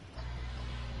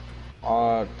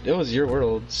 It was your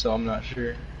world, so I'm not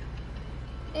sure.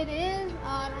 It is?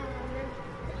 I don't remember.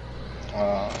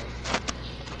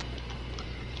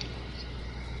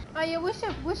 Oh yeah,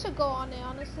 we should go on it,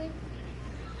 honestly.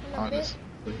 In a Honestly.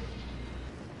 bit.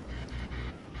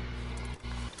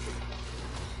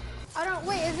 I don't,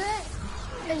 wait, is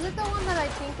it the one that I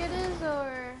think it is,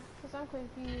 or, cause I'm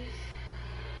confused.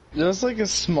 It was like a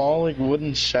small, like,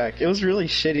 wooden shack. It was really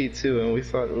shitty too, and we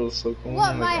thought it was so cool.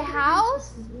 What, my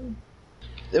house?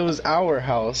 It was our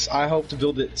house. I helped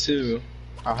build it too.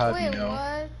 I'll have Wait, you know.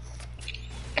 what?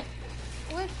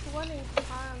 Which one are you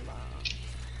talking about?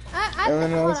 I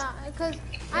think, hold on, cause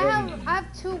I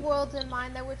have two worlds in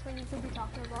mind that which one you could be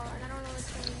talking about, and I don't know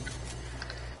which one.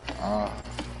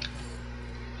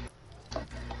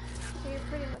 So you're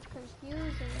pretty much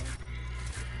confusing me.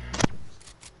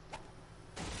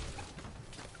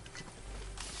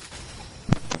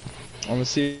 I'm gonna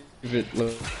see if it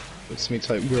lets me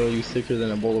type "girl, you thicker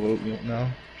than a bowl of oatmeal"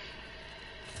 now.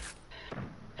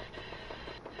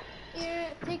 You're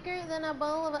thicker than a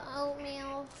bowl of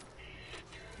oatmeal.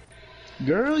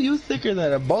 Girl, you thicker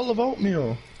than a bowl of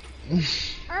oatmeal.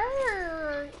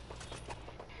 Arr.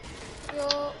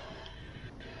 Yo.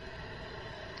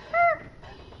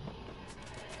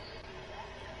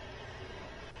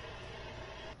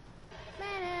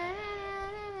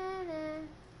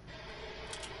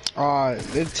 Aw,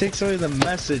 it takes away the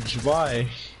message. Why?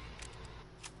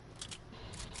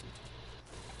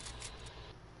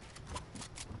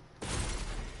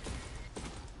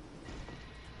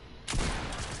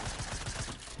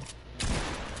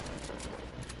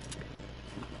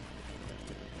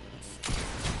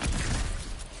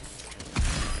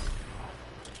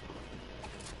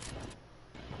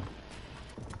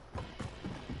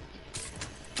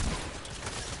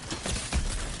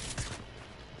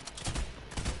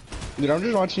 Dude, I'm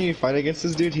just watching you fight against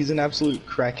this dude. He's an absolute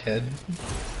crackhead.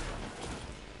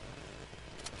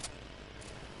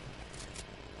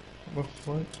 What?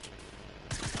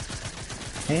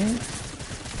 Huh?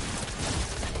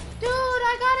 Dude,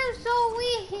 I got him so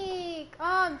weak. Oh,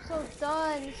 I'm so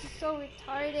done. This is so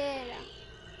retarded.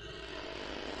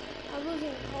 I'm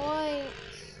losing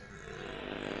points.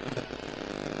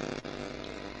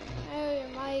 Oh, your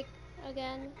mic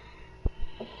again.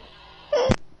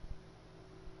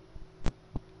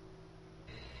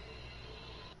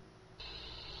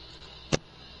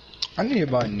 I need to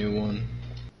buy a new one.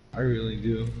 I really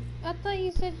do. I thought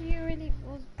you said you already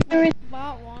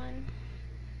bought one.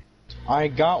 I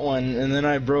got one, and then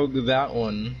I broke that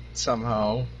one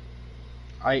somehow.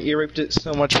 I ear-raped it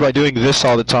so much by doing this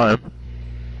all the time.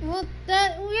 Well,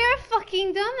 we're a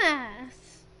fucking dumbass.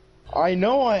 I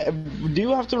know. Do you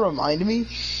have to remind me?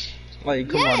 Like,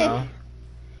 come on now.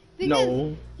 Because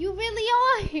No. you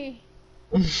really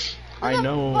are. I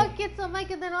know. Fuck gets a mic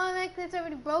and then automatically it's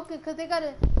already broken because they got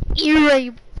a ear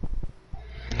rape.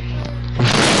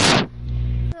 Oh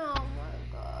my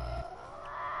god.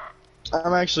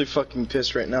 I'm actually fucking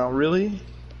pissed right now. Really?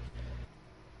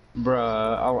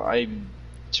 Bruh, I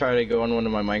tried to go on one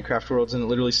of my Minecraft worlds and it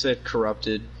literally said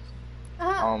corrupted.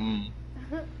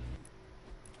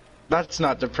 That's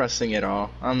not depressing at all.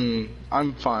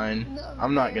 I'm fine. No,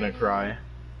 I'm not gonna cry.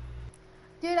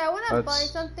 Dude, I wanna buy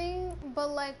something,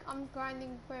 but like I'm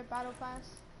grinding for a battle pass.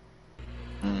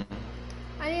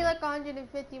 I need like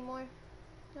 150 more.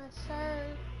 Yes, sir.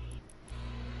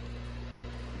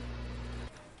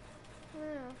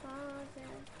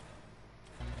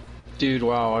 Dude,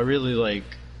 wow, I really like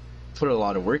put a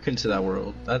lot of work into that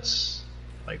world. That's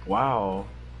like wow.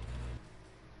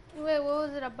 Wait, what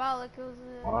was it about? Like it was.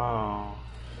 Wow.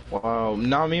 Wow.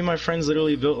 Now me and my friends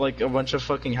literally built like a bunch of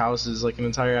fucking houses, like an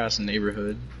entire ass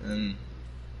neighborhood, and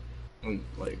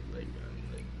like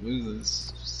it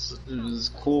was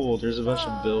cool. There's a bunch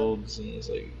of builds, and it's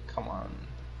like, come on.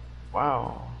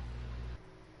 Wow.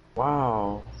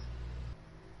 Wow.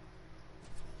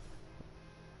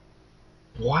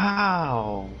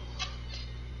 Wow.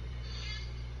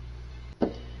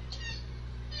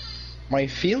 My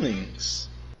feelings.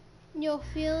 Your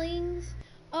feelings?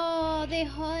 Oh, they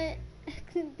hurt.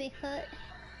 They hurt.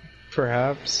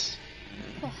 Perhaps.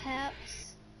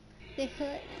 Perhaps. They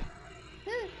hurt.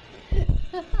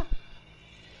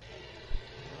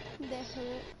 They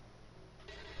hurt.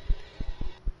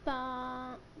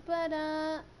 Ba ba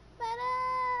da ba da.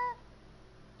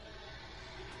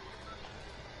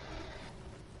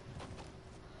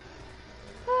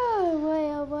 Oh boy,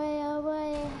 oh boy, oh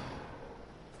boy.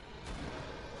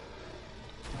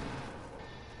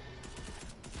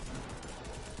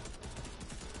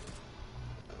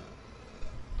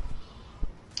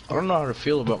 I don't know how to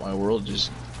feel about my world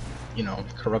just, you know,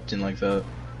 corrupting like that.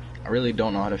 I really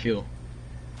don't know how to feel.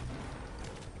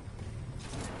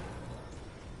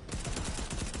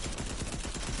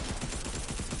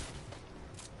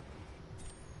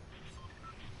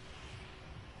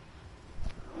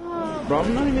 Bro,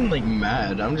 I'm not even like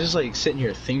mad. I'm just like sitting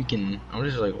here thinking. I'm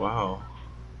just like, wow.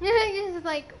 You're just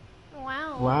like,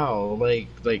 wow. Wow,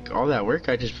 like all that work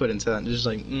I just put into that, just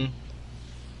like,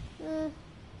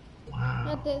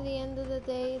 Wow. At the end of the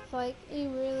day, it's like you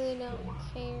really don't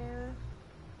care.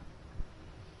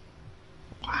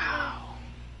 Wow.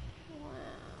 Wow.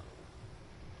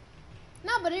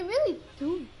 No, but it really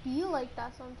do feel like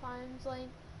that sometimes. Like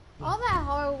all that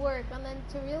hard work, and then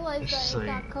to realize that it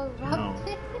got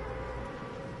corrupted. No.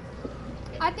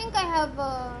 I think I have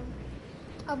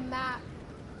a map.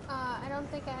 I don't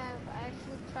think I have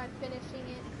actually tried finishing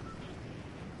it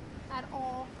at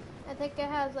all. I think it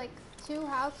has like 2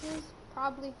 houses,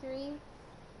 probably 3,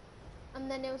 and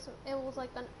then it was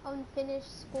like an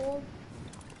unfinished school.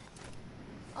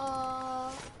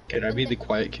 Can I be the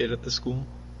quiet kid at the school?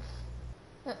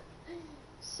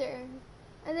 Sure.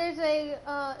 And there's a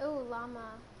ooh,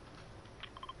 llama.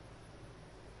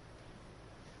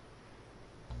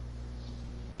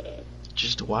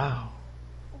 Just wow.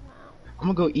 Wow. I'm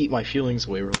gonna go eat my feelings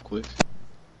away real quick.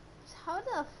 How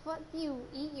the fuck do you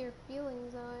eat your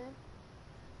feelings away?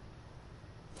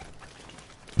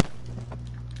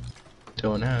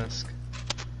 Don't ask.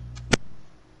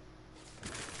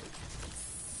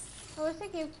 I wish I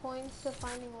gave points to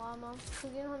finding llama.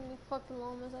 Cause you know how many fucking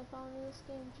llamas I found in this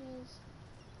game, jeez.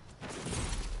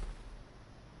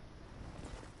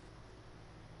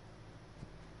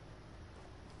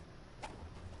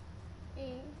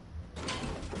 Hey.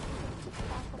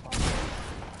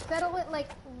 Settle it like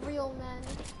real men.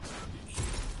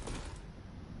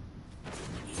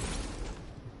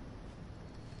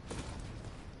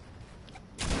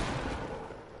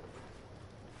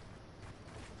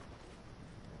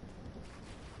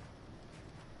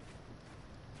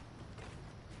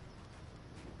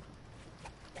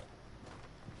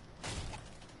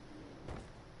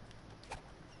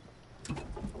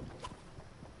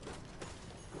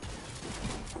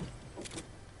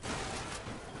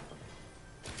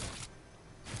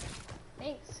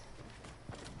 Thanks.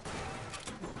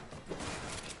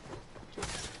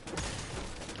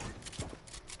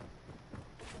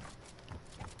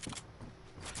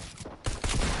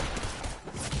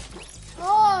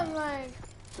 Oh my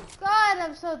god,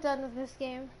 I'm so done with this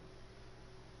game.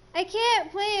 I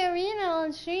can't play arena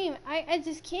on stream. I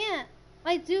just can't.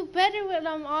 I do better when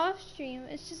I'm off stream.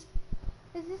 It's just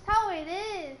how it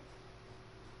is.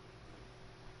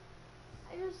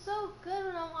 I do so good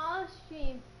when I'm off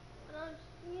stream. When I'm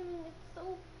streaming, it's so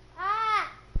bad.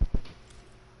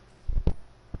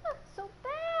 It's so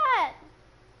bad.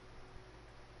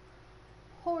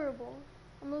 Horrible.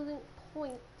 I'm losing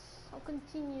points. I'll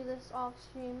continue this off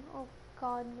stream. Oh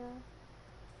god, no.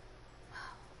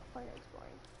 Fortnite's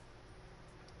boring.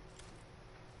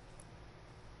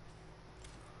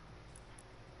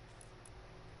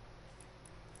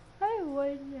 I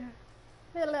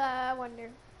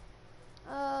wonder.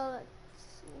 Let's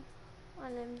see.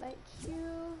 I'll invite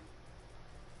you.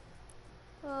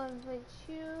 I'll invite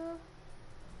you.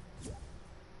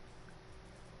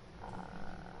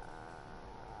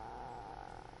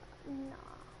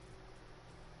 Nah.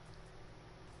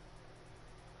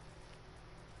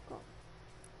 Go.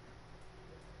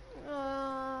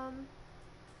 I'll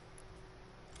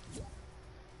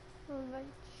invite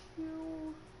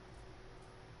you.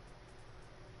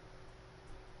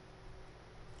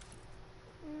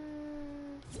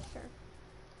 Sure.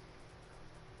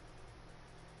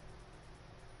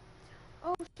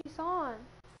 Oh, she's on.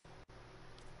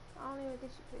 I don't even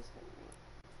think she plays Fortnite.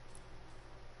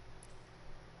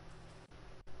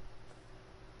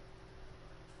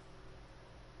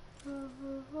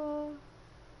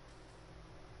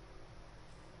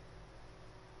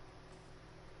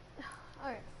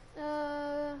 Alright.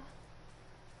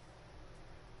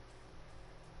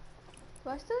 Do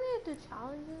I still need to do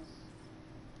challenges?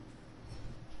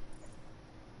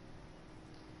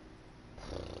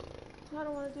 I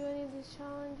don't want to do any of these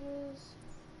challenges.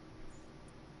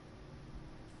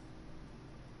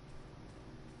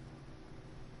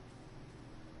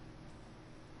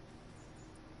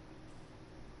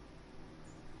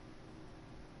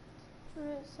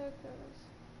 Alright, circles.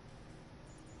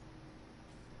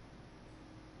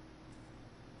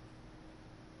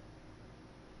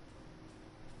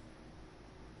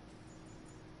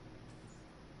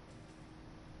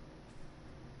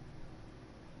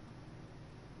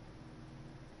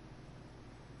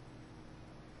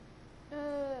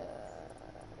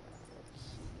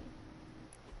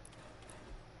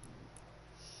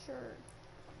 Sure.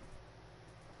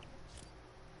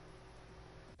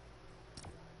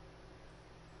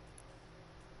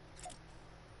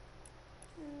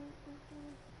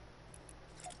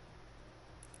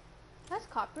 That's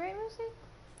copyright music?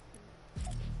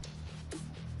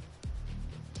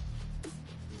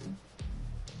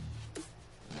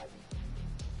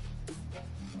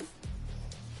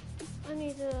 I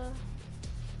need to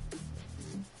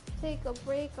take a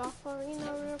break off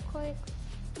arena real quick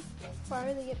before I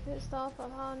really get pissed off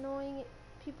of how annoying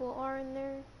people are in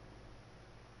there.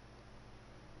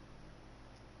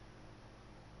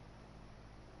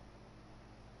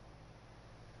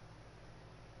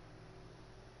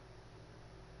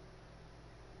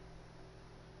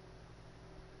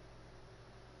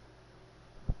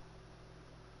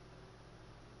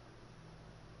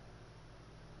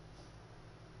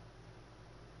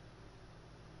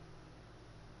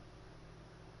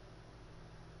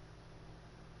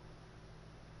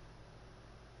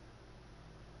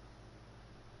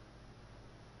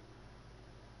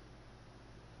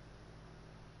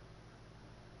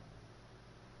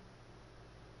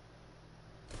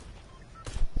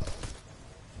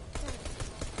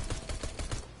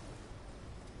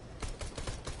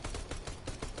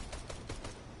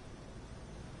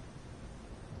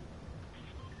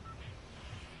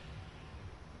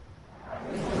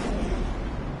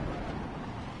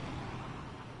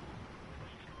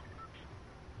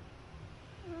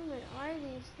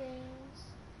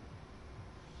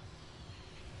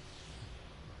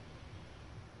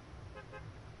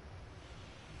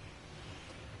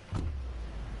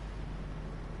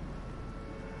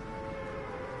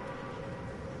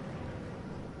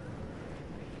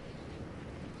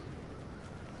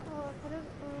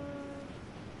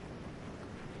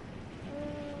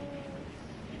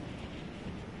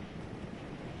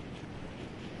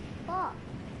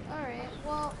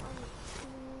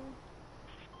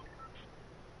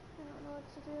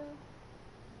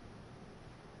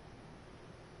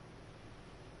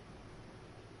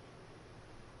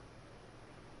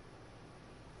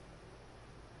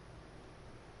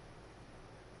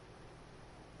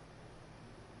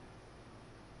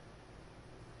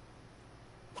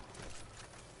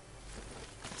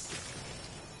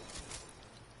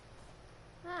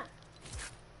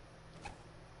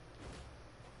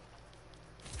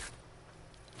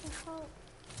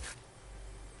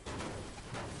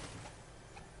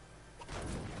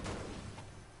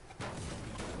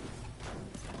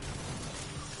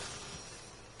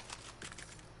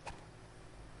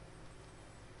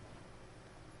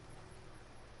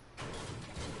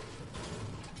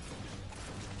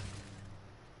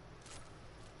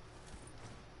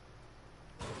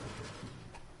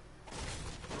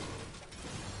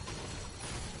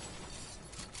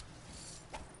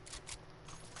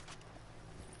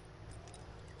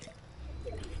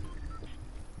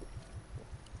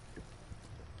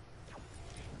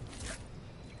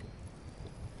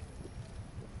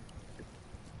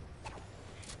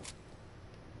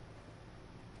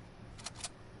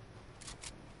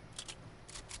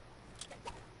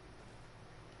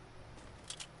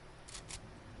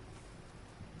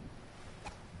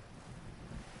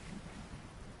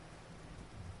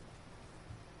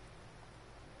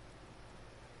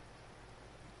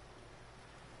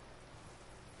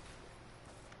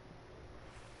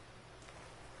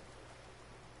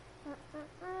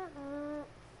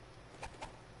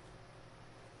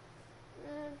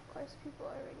 those people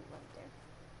already went there.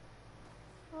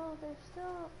 Oh, they're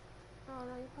still. Oh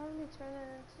no, you probably turn it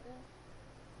into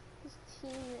his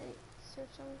teammates or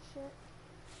some shit.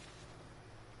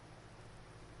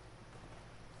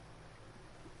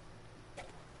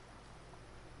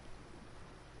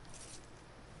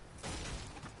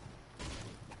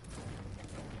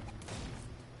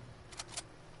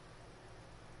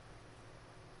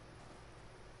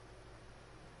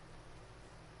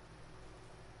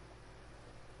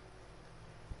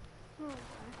 Oh,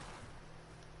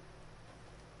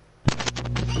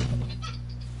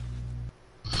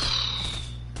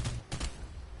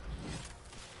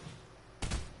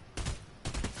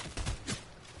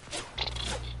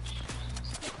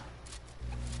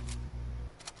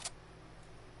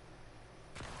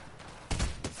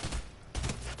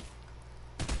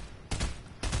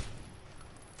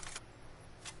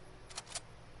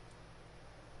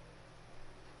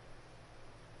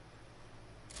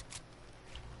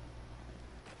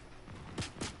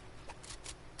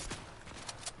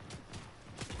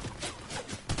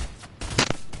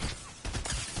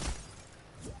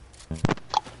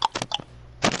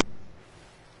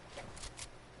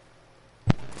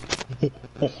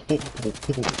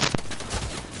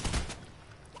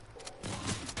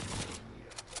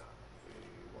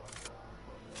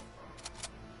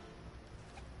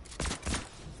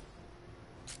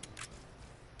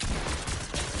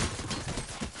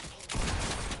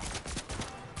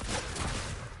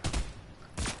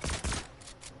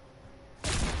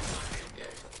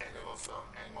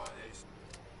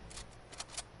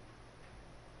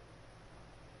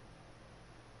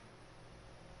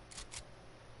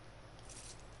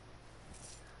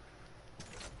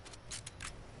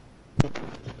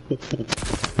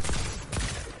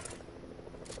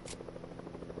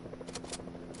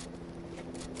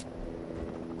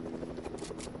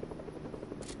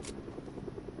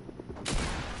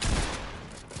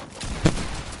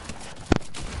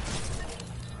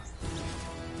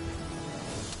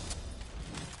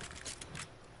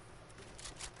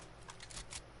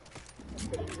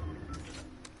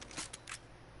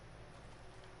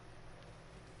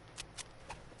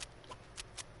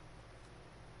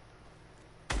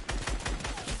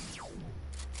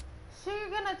 so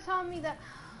you're gonna tell me that?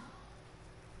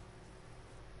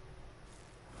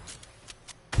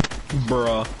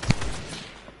 Bruh.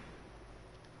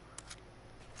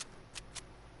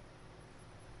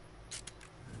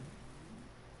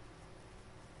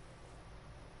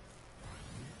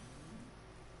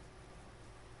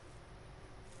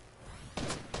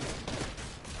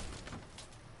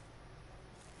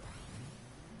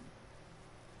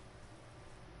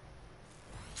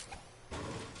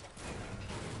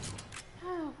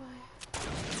 Oh boy.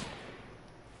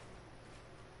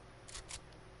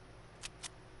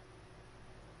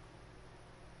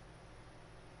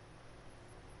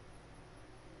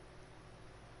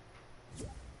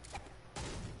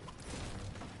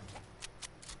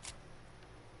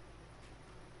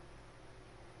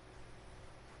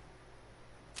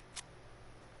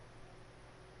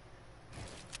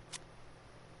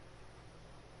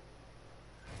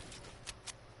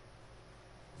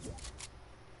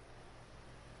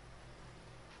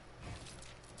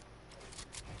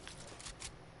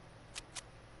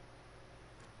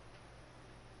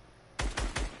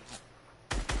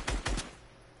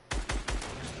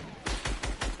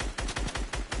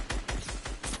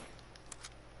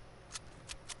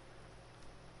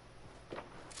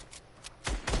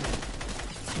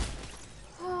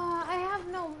 I have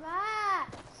no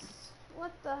mats.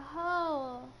 What the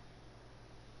hell?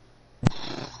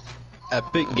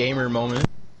 Epic gamer moment.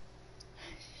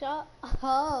 Shut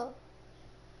up.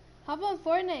 How about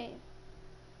Fortnite?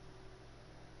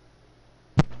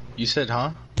 You said,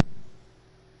 huh?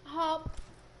 Hop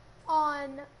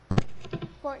on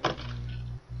Fortnite.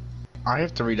 I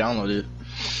have to re-download it.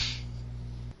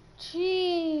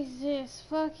 Jesus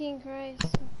fucking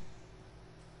Christ.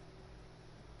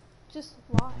 Just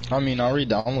why? I mean, I'll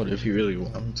re-download it if you really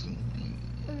want to.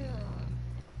 No.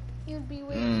 You'd be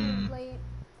way too late.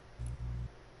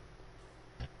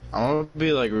 I'm gonna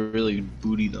be like really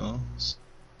booty though.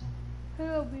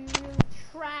 It'll be really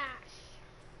trash.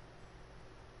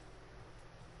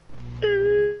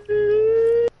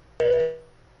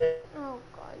 Oh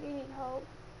god, you need help.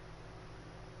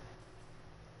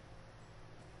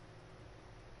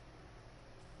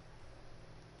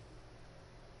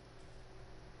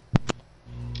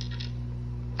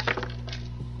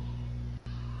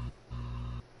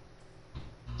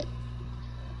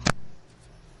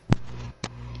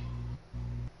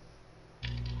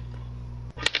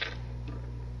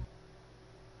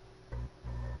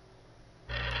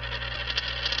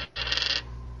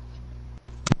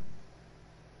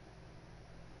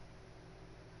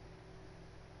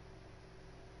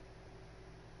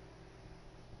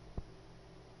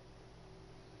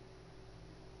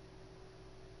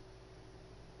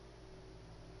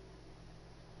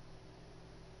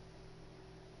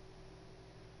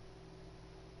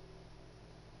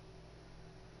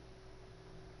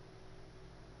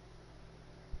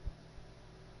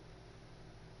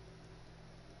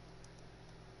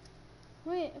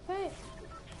 Wait, if I... Okay.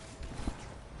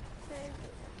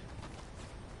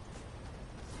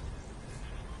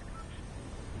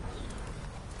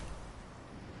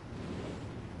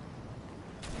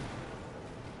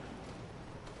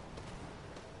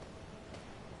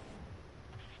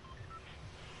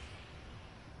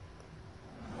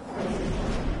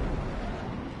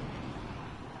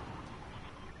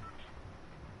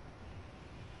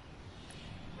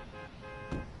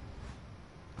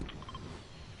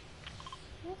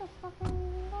 Where the fuck am I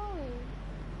even going?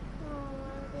 Oh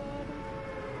my god.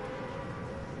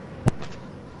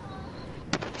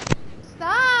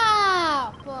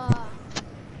 Stop!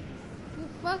 You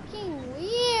fucking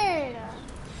weird!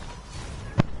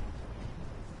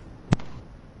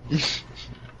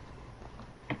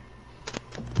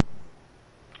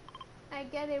 I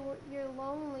get it, you're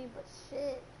lonely, but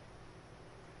shit.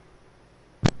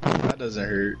 That doesn't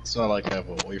hurt. It's not like I have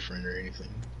a boyfriend or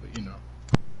anything, but you know.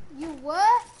 You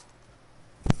what?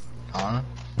 Huh?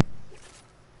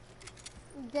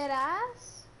 Dead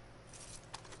ass?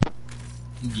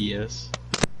 Yes.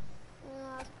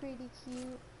 Oh, that's pretty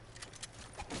cute.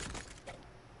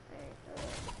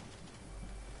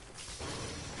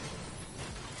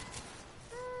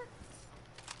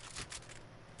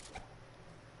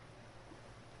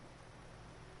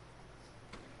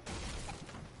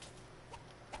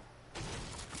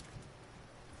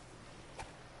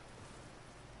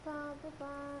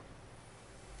 Alright,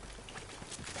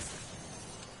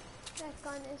 that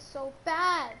gun is so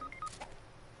bad.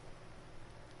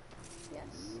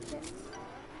 Yes, yes.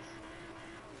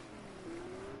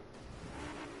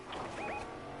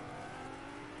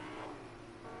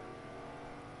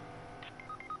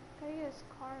 Gotta get his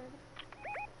card.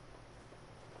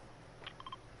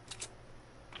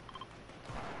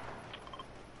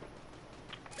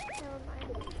 Never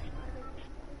mind.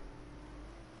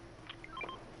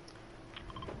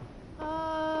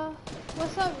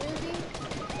 What's up, Ruby?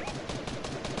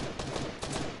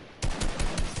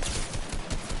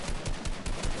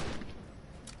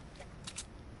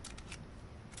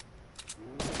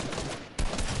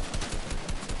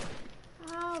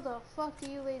 How the fuck do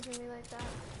you laser me like that?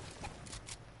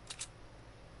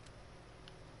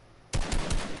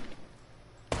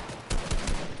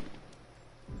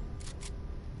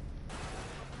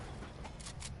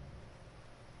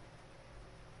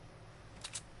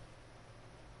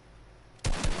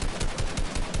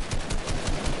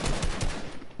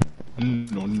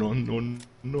 No, no, no,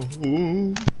 no.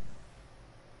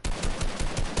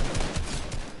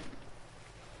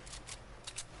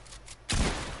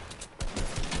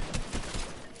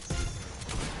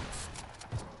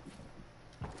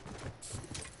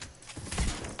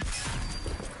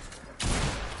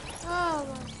 Oh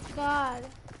my god.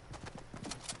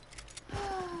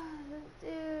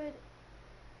 Dude.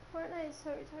 Fortnite is so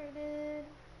retarded.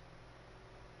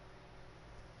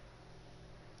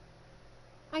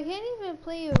 I can't even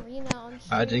play arena on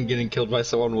stream. Imagine getting killed by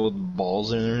someone with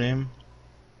balls in their name.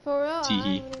 For real?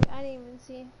 Teehee. I didn't even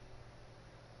see.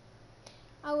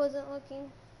 I wasn't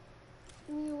looking.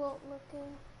 You weren't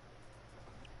looking.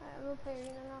 Alright, I'm gonna play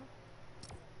arena now.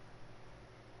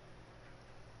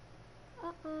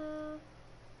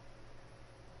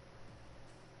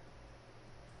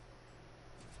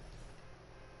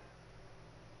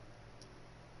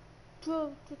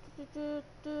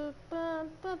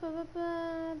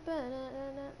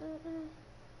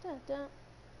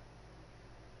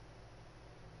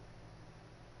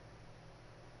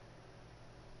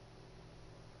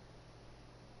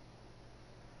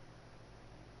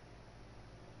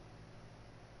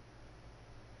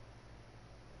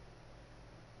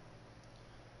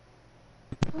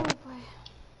 Oh boy.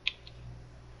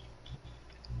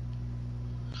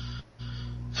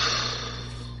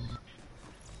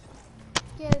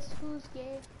 Guess who's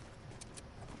gay?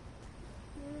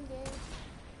 You're gay.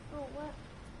 Oh, what?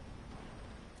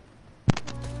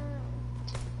 Wow.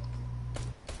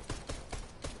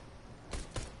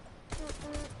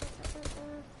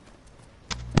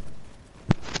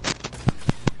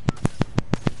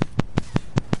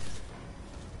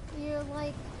 You're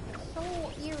like so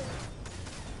eerie.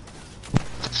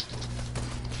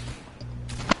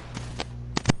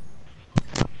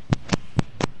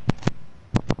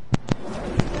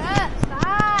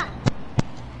 Stop!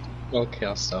 Okay,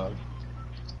 I'll stop.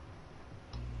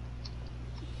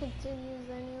 Continues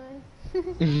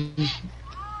anyway.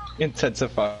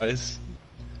 Intensifies.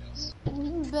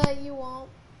 Bet you won't.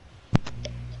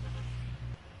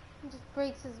 He just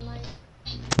breaks his mic.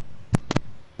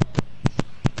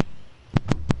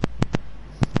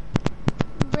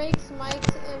 Breaks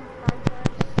mics in progress.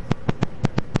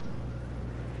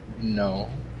 No.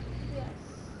 Yes.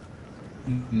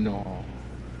 No.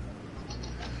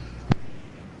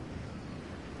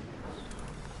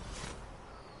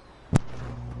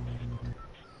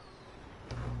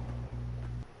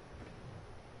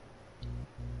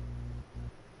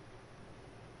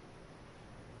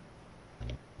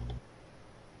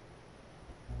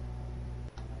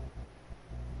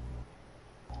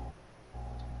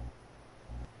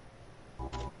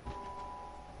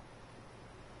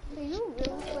 Are you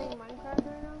really playing Minecraft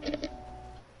right now?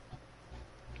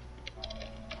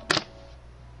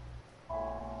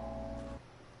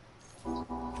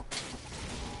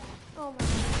 Oh my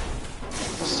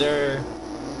Sir. god.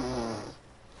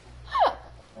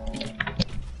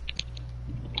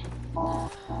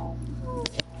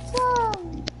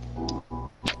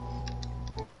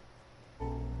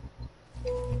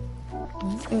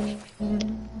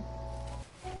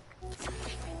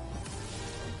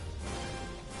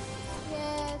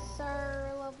 Yes,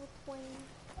 sir. Level 20.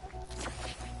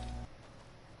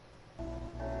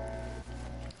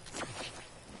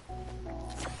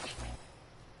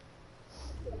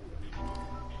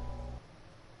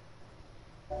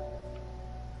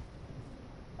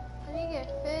 I need to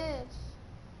get fish.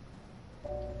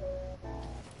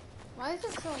 Why is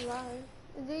it so loud?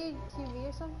 Is it TV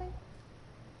or something?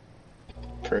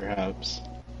 Perhaps.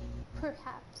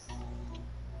 Perhaps.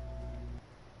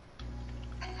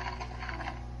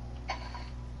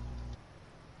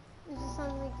 It just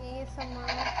sounds like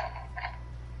ASMR.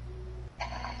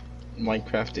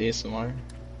 Minecraft ASMR.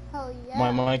 Hell My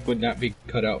yeah. mic would not be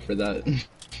cut out for that.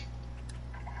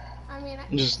 I mean, it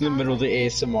Just in the sounds middle of the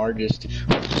like ASMR, just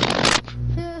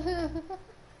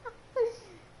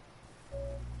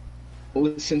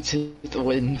listen to the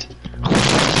wind.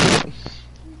 Jesus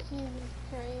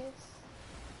Christ.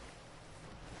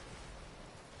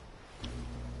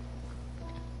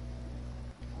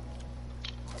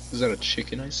 Is that a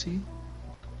chicken I see?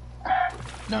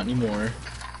 Not anymore.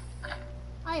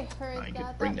 I heard I could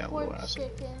that. bring That that poor little ass over.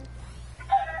 chicken.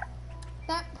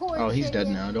 That poor Oh, he's dead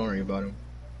chicken. now. Don't worry about him.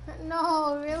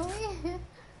 No, really?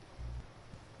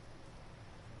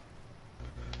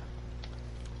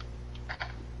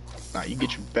 Nah, you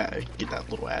get your bag. Get that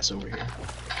little ass over here.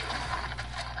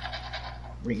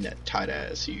 Bring that tight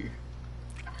ass here.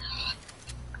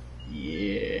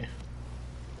 Yeah.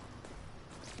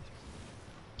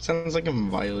 Sounds like I'm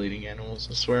violating animals.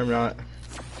 I swear I'm not.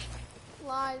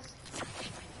 Lies.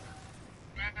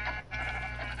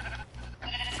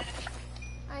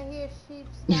 I hear sheep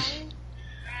dying.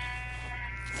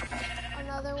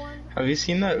 Another one. Have you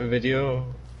seen that video?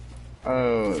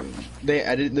 They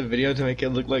edited the video to make it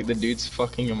look like the dude's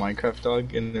fucking a Minecraft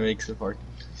dog, and it makes it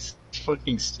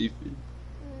fucking stupid.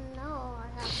 No, I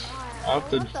have not. I'll have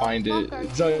to What the find fuck it. are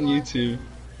It's you on watching? YouTube.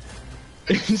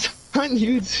 It's on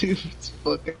YouTube.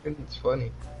 It's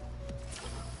funny.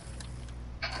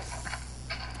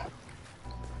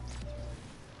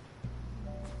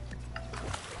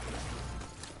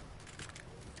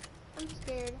 I'm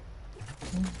scared.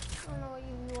 I don't know what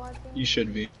you be watching. You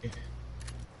should be.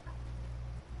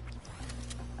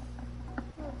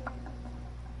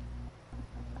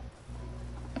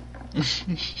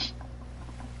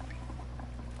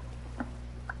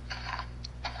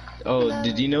 Oh,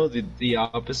 did you know the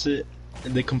opposite,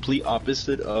 the complete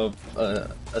opposite of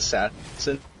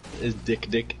assassin is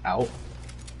dick out?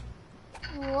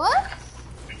 What?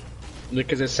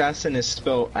 Because assassin is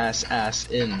spelled ass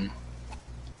in,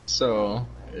 so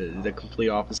the complete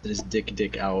opposite is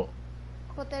dick out.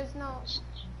 But there's no.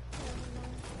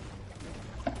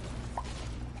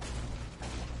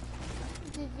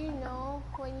 Did you know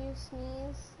when you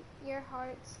sneeze, your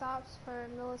heart stops for a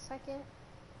millisecond?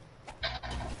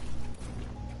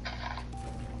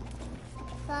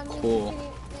 That means Cool.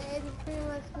 it pretty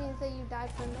much means that you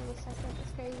died for a millisecond.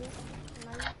 It's crazy.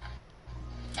 Right?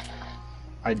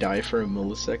 I die for a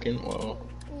millisecond. Whoa.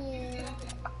 Yeah.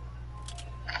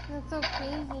 That's so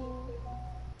crazy.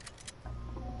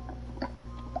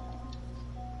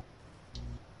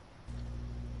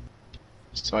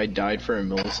 So I died for a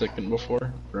millisecond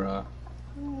before, bruh.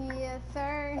 Yes,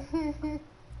 sir.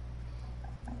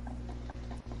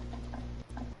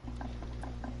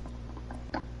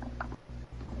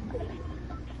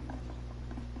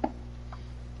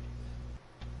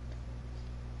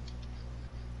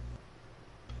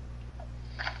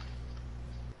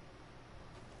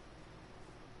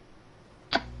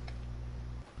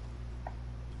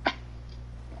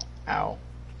 Ow.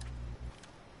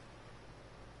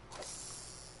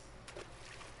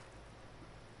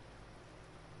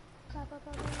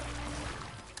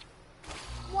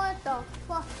 What the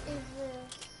fuck is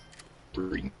this?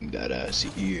 Bring that ass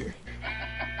here.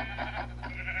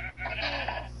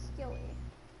 Skilly.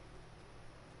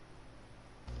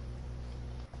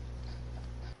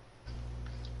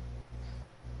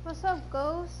 What's up,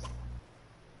 Ghost?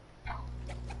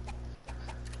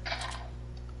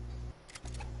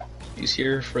 He's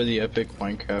here for the epic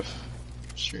Minecraft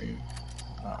stream.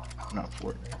 Not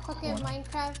Fortnite. Fucking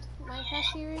Minecraft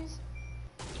series.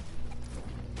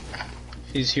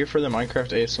 He's here for the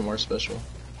Minecraft ASMR special,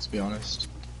 let's be honest.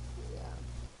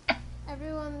 Yeah.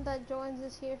 Everyone that joins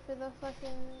is here for the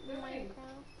fucking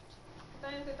Minecraft.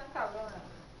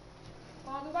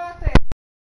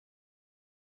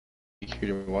 Here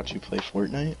to watch you play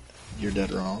Fortnite? You're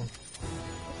dead wrong.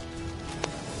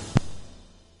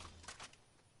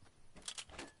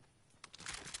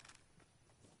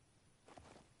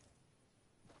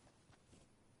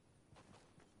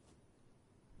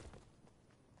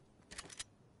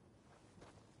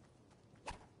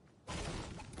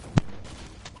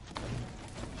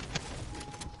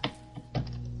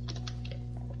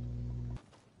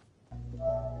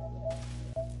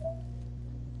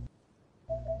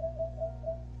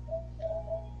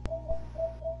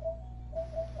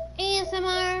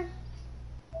 ASMR.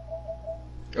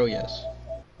 Oh yes.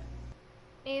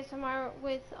 ASMR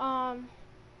with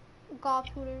golf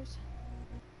hooters.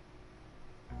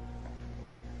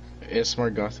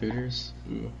 ASMR goth hooters?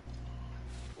 Ooh.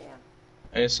 Yeah.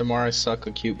 ASMR I suck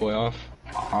a cute boy off.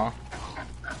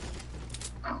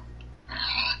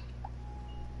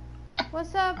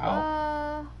 What's up,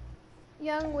 Ow.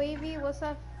 Young Wavy? What's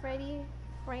up, Freddy?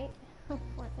 Frank?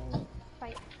 Fortnite.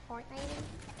 Fight Fortnite?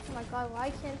 Oh my god,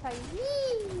 why can't I?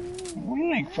 We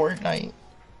like Fortnite.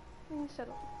 Shut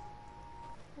up.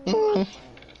 Mm.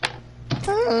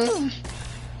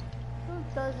 Who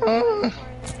doesn't like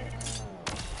Fortnite?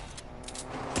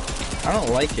 I don't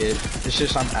like it. It's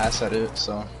just I'm ass at it,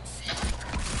 so.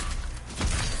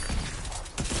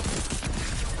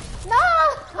 No!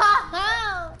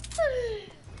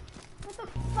 What the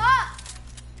fuck?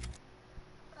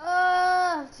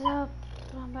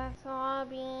 I'm back to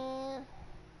lobby.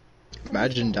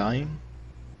 Imagine dying.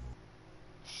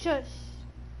 Shush.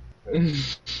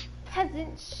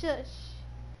 Peasant, shush.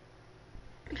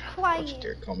 Be Don't you quiet.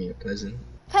 dare call me a peasant.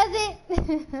 Peasant!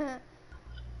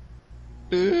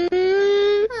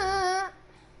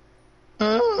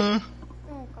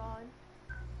 Oh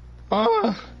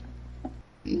god.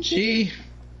 Gee.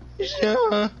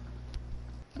 Yeah.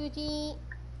 Gucci.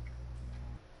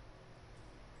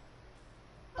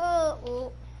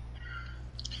 Oh.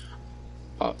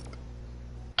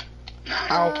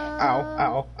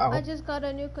 Ow, ow. I just got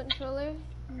a new controller.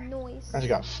 Noise. I just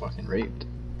got fucking raped.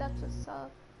 That's what's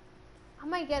up. I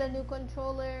might get a new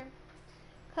controller.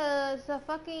 Cause the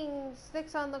fucking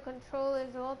sticks on the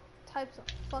controllers are all types of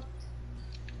fucked.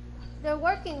 They're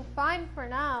working fine for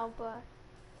now, but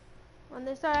when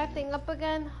they start acting up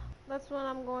again, that's when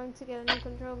I'm going to get a new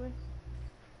controller.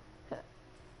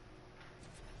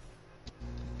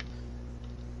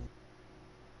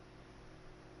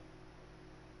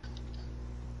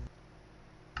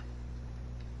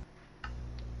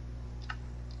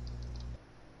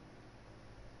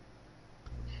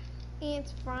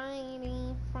 It's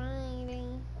Friday.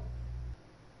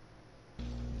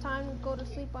 Time to go to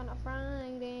sleep on a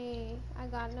Friday. I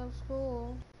got no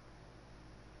school.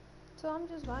 So I'm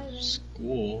just vibing.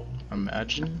 School?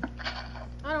 Imagine?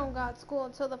 I don't got school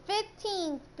until the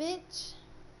 15th, bitch.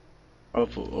 Oh,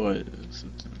 for what?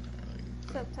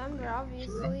 September,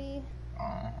 obviously.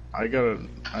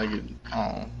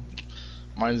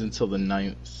 Mine's until the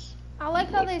 9th. I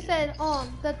like how they said,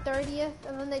 the 30th,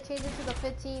 and then they changed it to the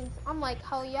 15th. I'm like,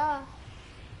 hell yeah.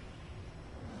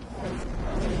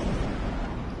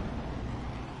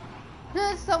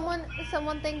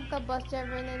 Someone thinks the bus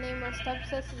driver in the name of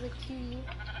Stepsis is a cutie.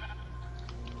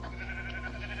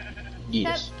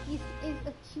 Yes. Step is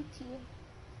a cutie.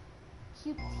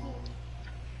 Cutie.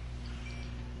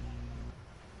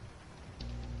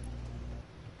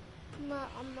 I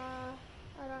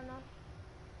don't know.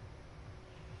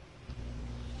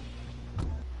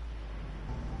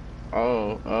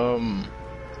 Oh,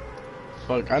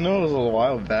 fuck, I know it was a little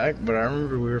while back, but I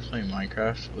remember we were playing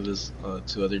Minecraft with this,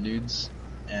 two other dudes,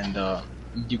 and,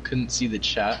 you couldn't see the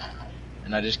chat,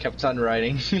 and I just kept on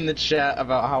writing in the chat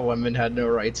about how women had no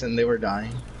rights and they were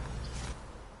dying.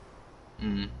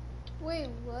 Wait,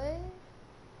 what?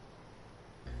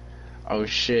 Oh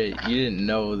shit, you didn't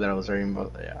know that I was writing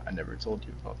about that. Yeah, I never told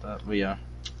you about that, but yeah.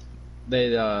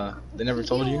 They never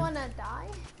told you? You wanna die?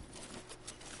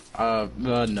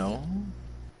 No.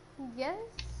 Yes?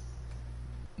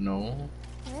 No.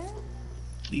 Yes?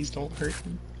 Please don't hurt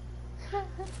me.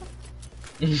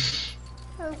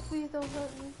 Oh, please don't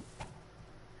hurt me.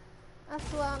 That's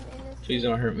why I'm innocent. Please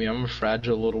don't hurt me, I'm a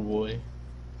fragile little boy.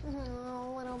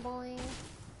 Oh, little boy.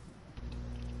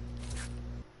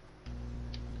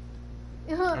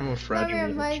 I'm a That fragile little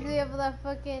reminds me child. of that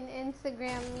fucking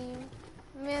Instagram meme.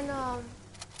 Man,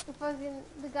 fucking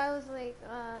the guy was like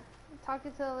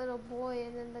talking to a little boy,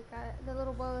 and then the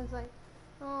little boy was like,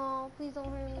 "Oh, please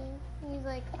don't hurt me." And he's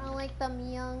like, "I like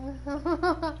them young."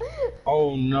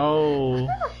 Oh no.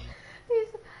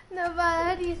 He's, no, but I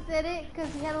heard he said it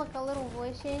because he had like a little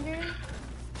voice changer.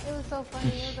 It was so funny.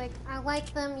 It was like, "I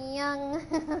like them young."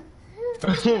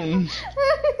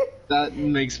 That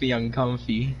makes me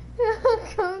uncomfy.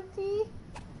 Comfy.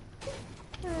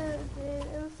 Dude,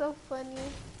 it was so funny.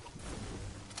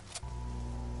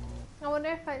 I wonder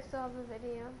if I still have a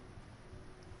video.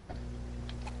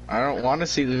 I don't want to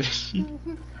see the video.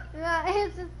 Yeah,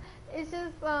 it's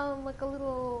just like a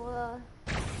little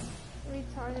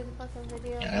retarded fucking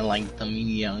video. I like them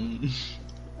young.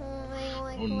 I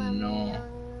like Oh them no.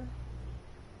 young.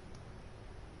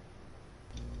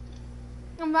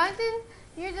 Imagine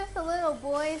you're just a little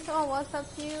boy, someone walks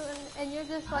up to you, and you're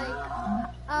just like,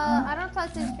 I don't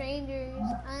talk to strangers.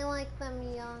 I like them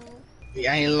young.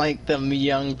 I like them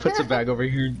young. Puts a bag over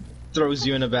here, throws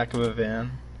you in the back of a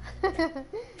van.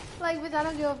 Like, bitch, I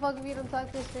don't give a fuck if you don't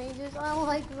talk to strangers. I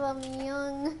like them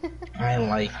young. I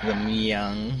like them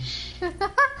young. Yeah.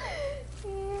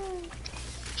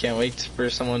 Can't wait for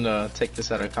someone to take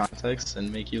this out of context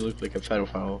and make you look like a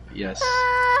pedophile. Yes.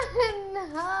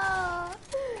 No.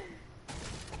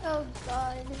 Oh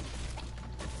god.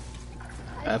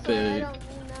 I Epic. swear I don't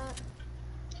mean that.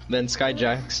 Then Sky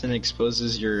Jackson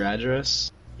exposes your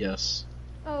address. Yes.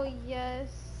 Oh yes.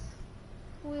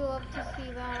 We love to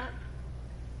see that.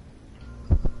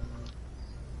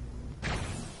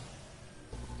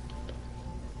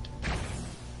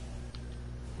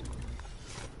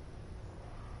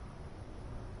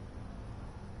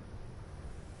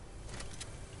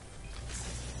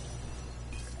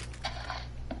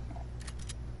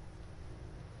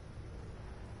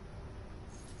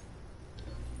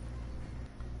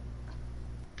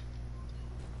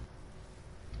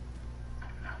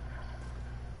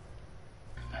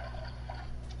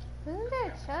 Isn't there a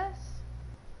chest?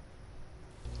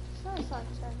 Sure, I saw a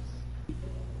chest.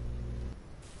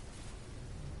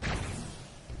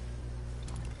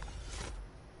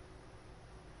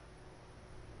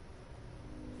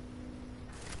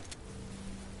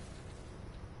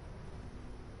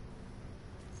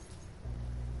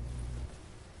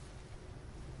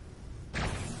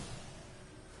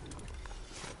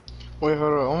 Wait,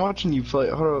 hold on. I'm watching you play.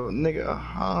 Hold on,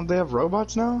 nigga. They have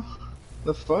robots now?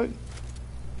 The fuck?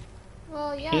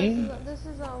 Well, yeah, Hmm? this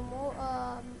is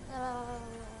a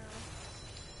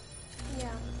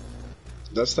yeah.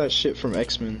 That's that shit from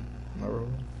X-Men. No,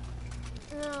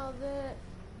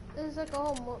 this is like a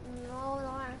whole no,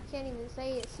 I can't even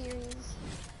say it series. It's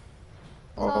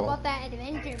all Oh. about that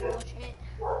adventure bullshit.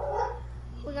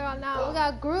 We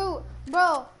got Groot,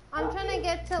 bro. I'm trying to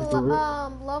get to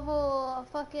level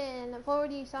fucking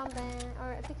 40 something,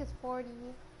 or I think it's 40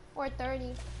 or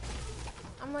 30.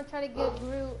 I'm gonna try to get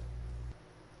Groot.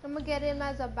 I'm gonna get him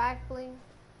as a back bling.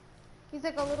 He's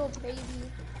like a little baby.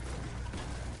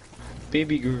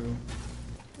 Baby Groot.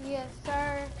 Yes,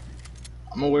 sir.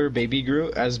 I'm gonna wear Baby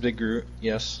Groot as Big Groot.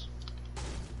 Yes.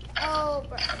 Oh,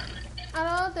 bro. I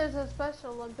don't know if there's a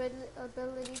special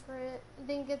ability for it. I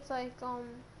think it's like,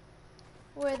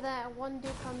 where that one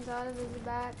dude comes out of his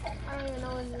back. I don't even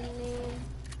know his name.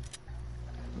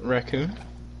 Raccoon?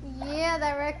 Yeah,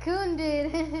 that raccoon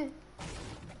dude.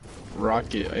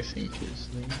 Rocket, I think his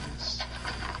name is.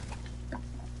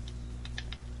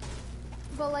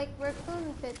 But like,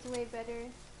 raccoon fits way better.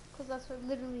 Because that's what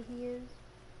literally he is.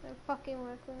 A fucking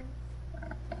raccoon.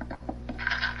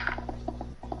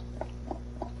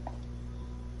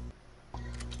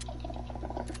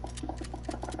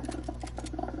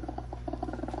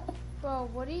 Bro,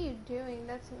 what are you doing?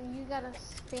 You gotta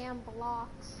spam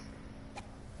blocks.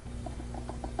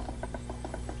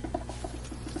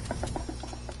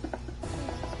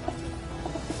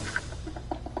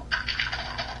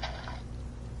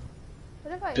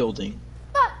 What if I Building.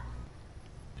 Fuck!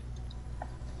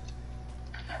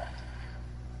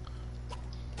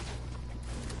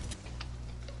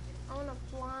 I wanna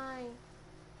fly.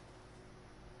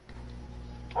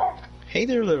 Hey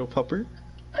there, little pupper.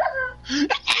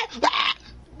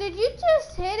 Did you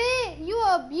just hit it? You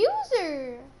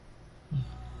abuser!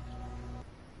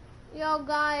 Yo,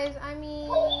 guys, I mean...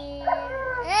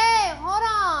 Hey, hold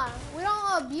on! We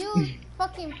don't abuse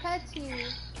fucking pets here.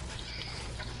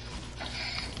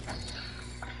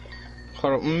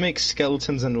 Hold on, I'm gonna make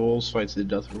skeletons and wolves fight to the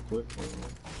death real quick.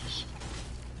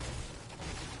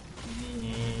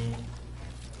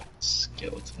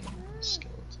 Skeleton.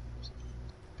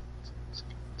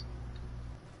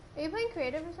 Are you playing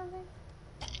creative or something?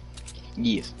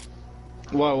 Yes.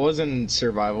 Well, it was in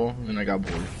survival, and I got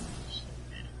bored.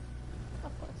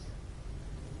 Of course.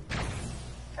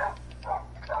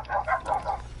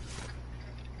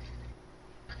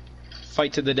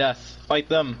 Fight to the death. Fight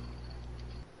them.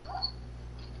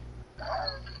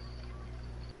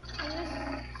 I'm just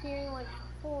hearing like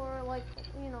four, like,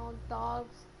 you know,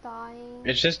 dogs dying.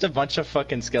 It's just a bunch of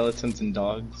fucking skeletons and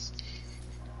dogs.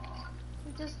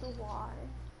 Just why?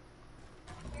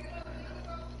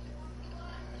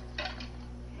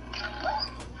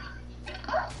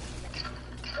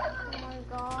 Oh my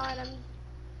god,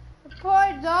 the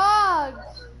poor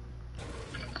dogs!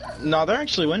 No, they're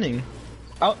actually winning.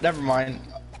 Oh, never mind.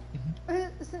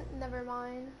 Never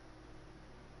mind.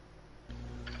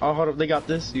 Oh, hold up. They got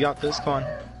this. You got this. Come on.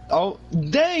 Oh,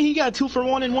 dang! He got 2 for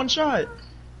 1 in one shot.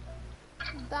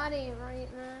 That ain't right,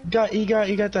 man. He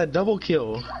got that double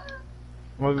kill.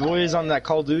 My boy is on that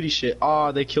Call of Duty shit.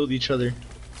 Ah, they killed each other.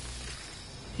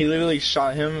 He literally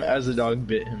shot him as the dog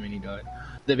bit him and he died.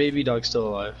 The baby dog's still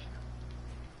alive.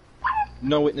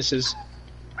 No witnesses.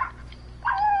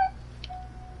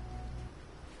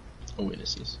 No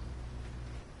witnesses.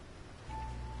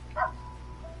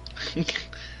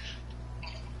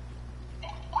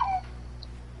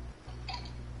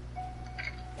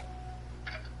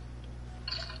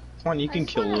 Come on, you can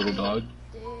kill a little dog.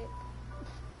 Dick.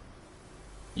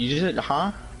 You did,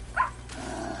 huh?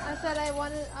 I said I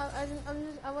want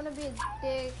to be a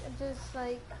dick and just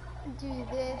like do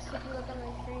this if you look at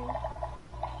my stream.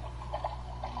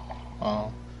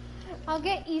 Oh. I'll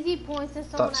get easy points if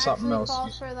someone Something actually else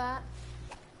falls for that.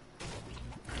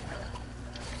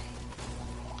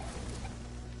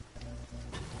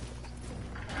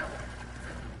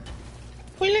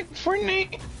 We like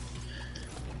Fortnite.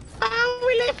 Ah,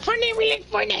 we like Fortnite. We like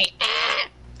Fortnite. Ah.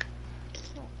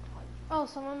 Oh,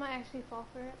 someone might actually fall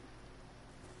for it.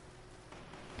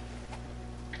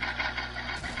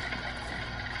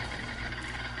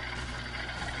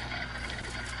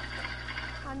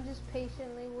 I'm just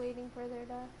patiently waiting for their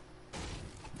death.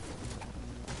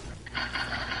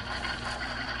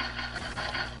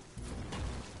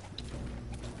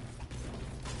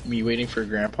 Me waiting for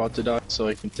Grandpa to die so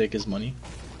I can take his money.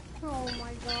 Oh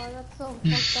my god, that's so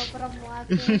fucked up, but I'm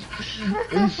laughing.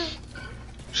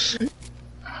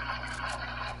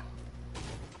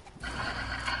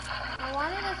 I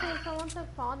wanted to see someone took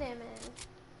fall damage.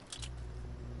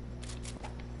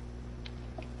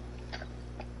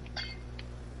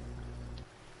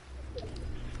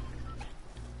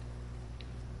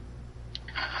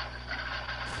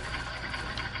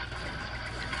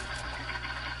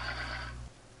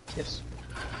 Yes.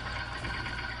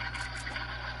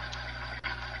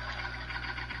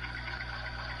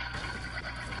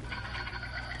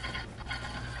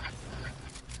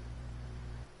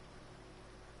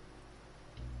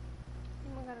 I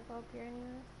gotta go up here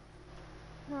anyway.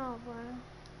 Oh boy.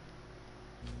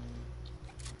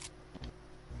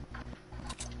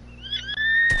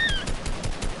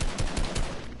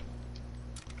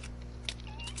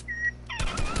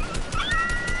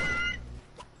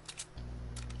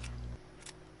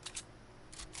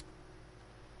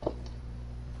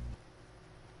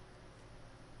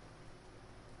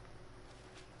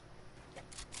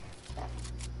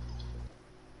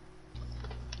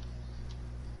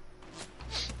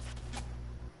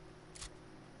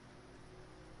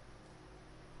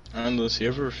 Unless you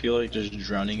ever feel like just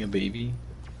drowning a baby?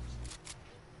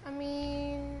 I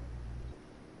mean,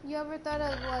 you ever thought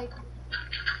of like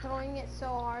throwing it so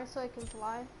hard so it can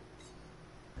fly?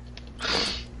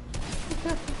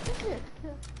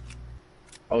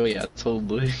 Oh yeah,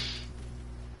 totally.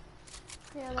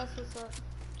 Yeah, that's what's up.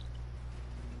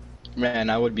 Man,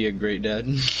 I would be a great dad.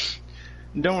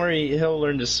 Don't worry, he'll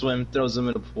learn to swim, throws him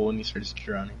in a pool, and he starts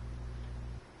drowning.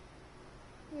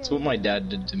 Yeah, That's what my dad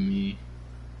did to me.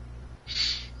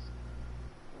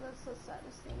 that's the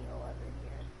saddest thing you'll ever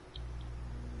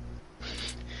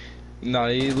hear. No,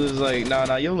 he was like,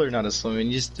 nah, you'll learn how to swim, and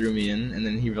he just threw me in, and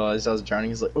then he realized I was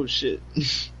drowning, he's like, oh shit.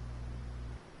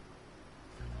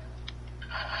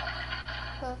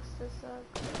 Sucks to suck.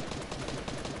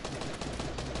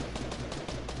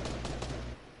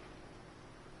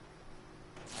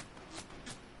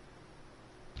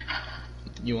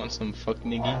 You want some fuck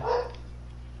niggy? Oh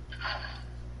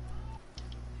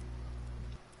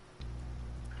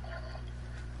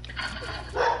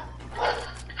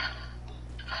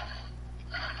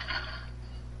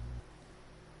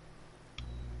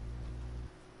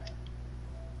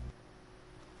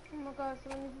my god, so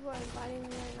many people are inviting me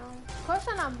right now. Of course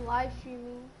I'm live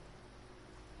streaming.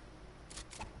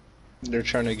 They're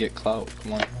trying to get clout,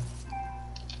 come on.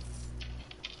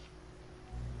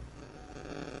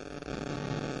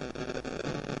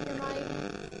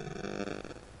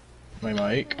 my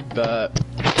mic, but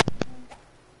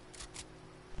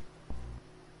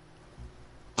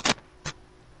I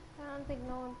don't think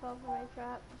no one fell for my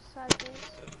trap. Sadly.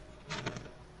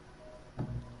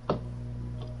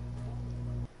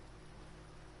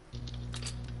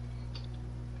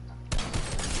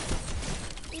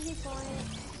 Easy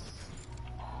points.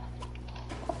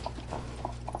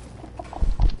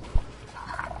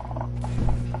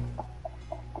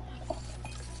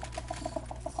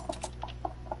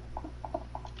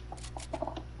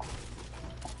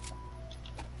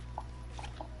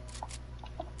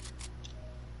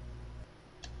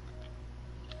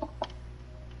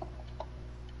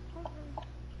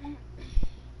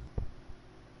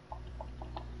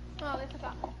 Oh, at least I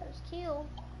got my first kill.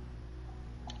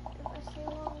 If I stay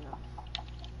long enough.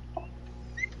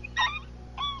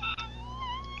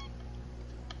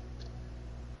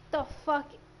 The fuck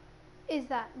is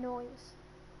that noise?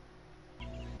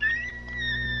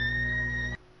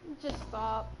 Just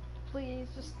stop. Please,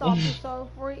 just stop yourself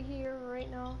right here,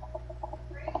 right now.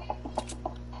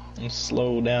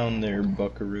 slow down there,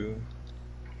 buckaroo.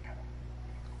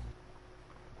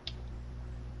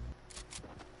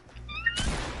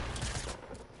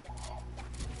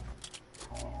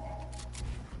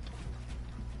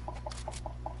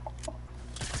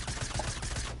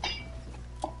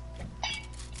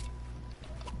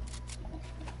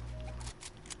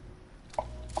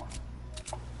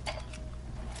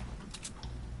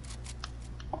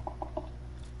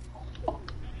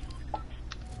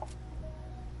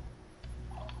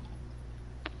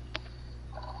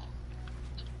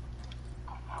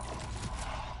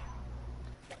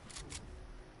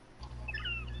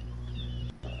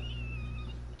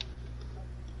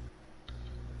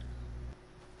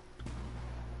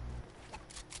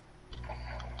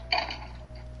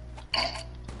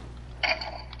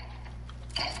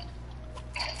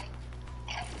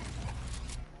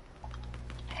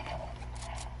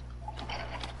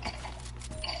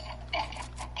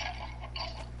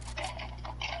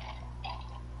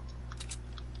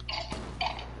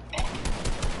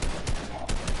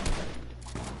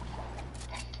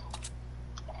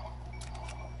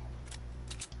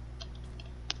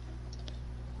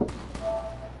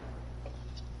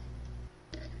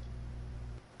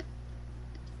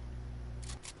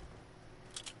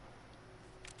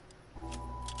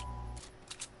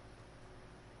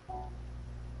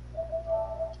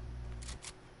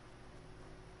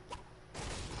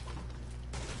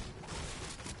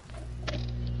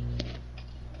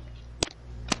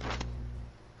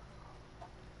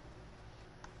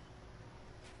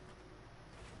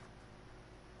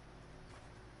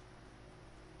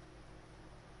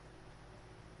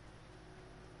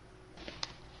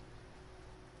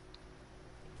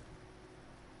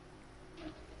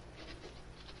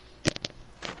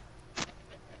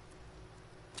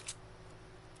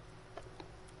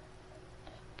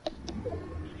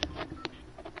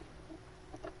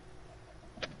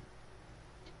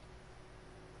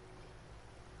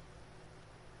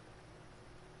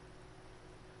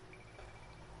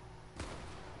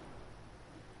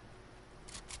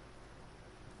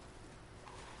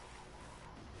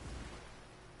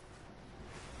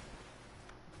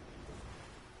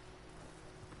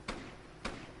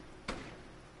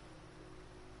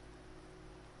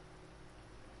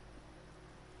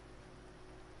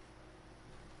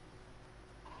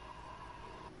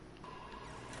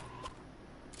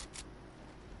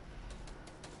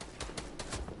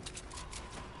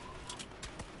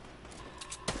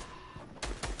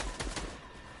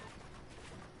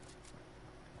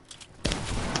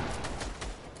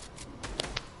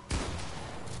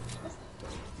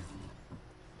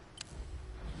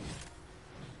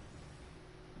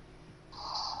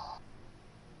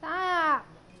 Stop!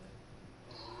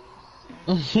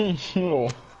 Oh,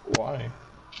 why?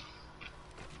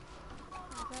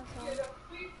 That's all.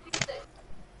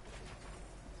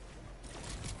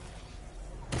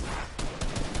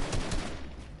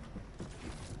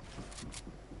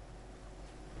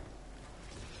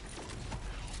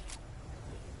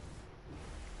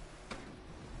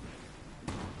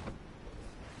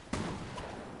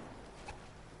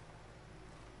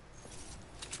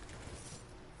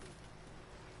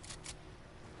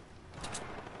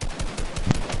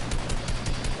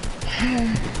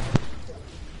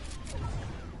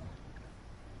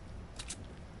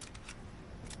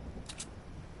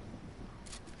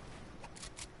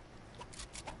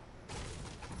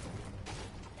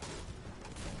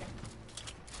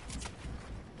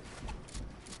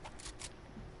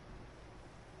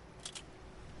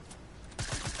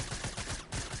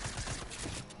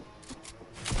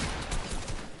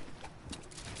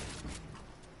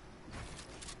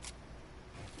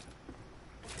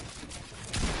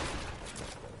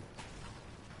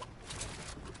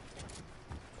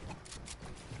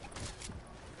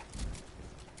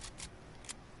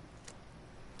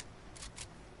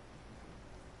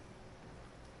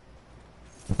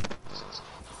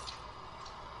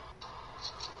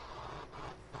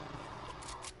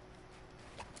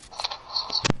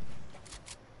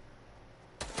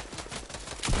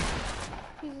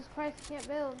 can't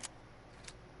build.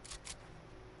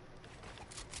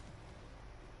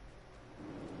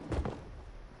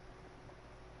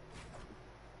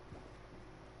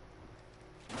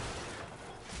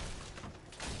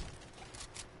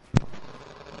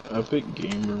 Epic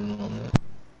gamer moment.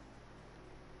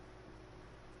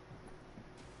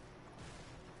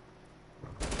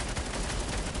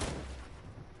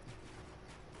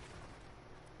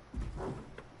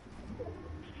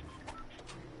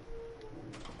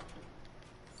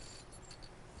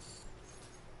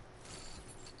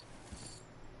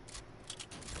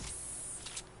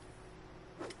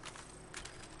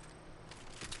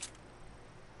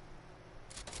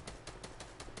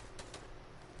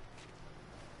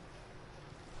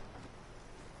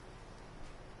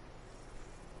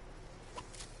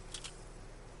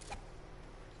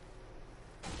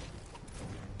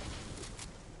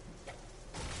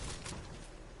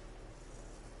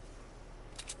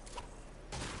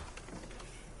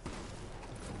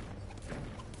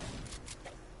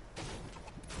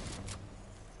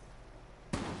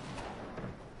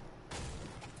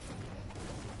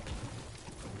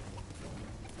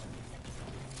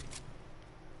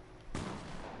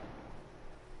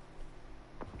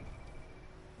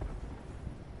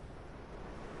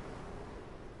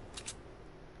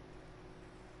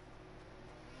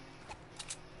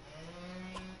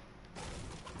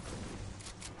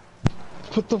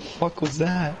 What the fuck was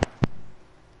that?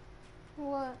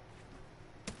 What?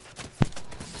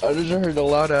 I just heard a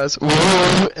loud ass woo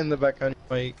in the background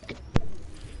of your mic.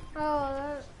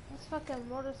 Oh, that's fucking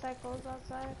motorcycles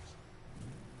outside.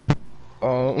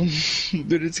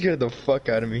 Dude, it scared the fuck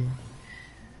out of me.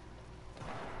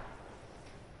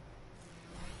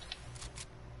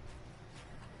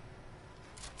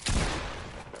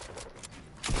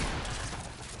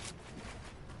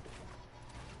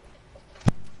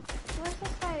 Why is this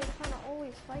guy trying to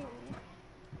always fight me?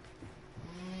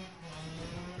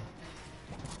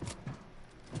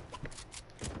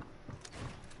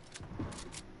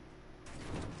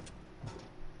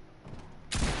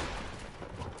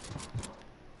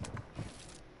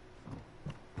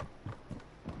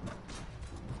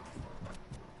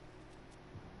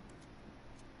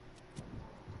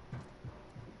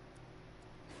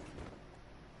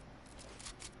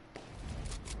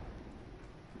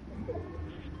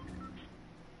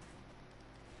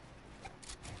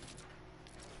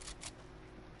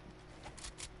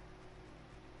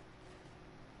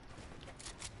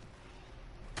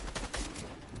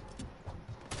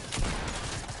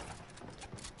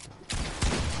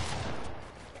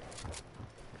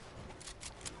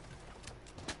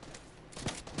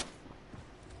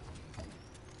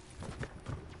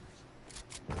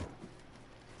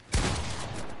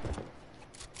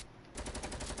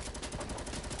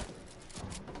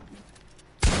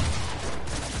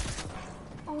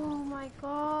 Oh my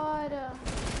god.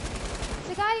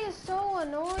 The guy is so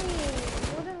annoying.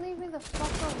 He wouldn't leave me the fuck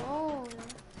alone.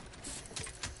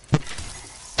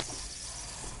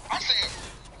 I said,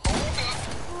 hold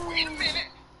up, wait a minute.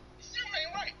 Something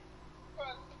ain't right.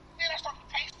 Then I start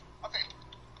to taste them. Okay.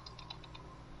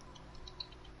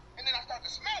 And then I start to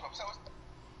smell them. So it's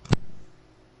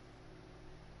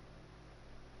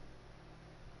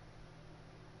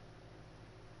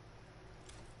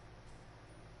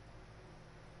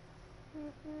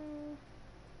Mm-mm.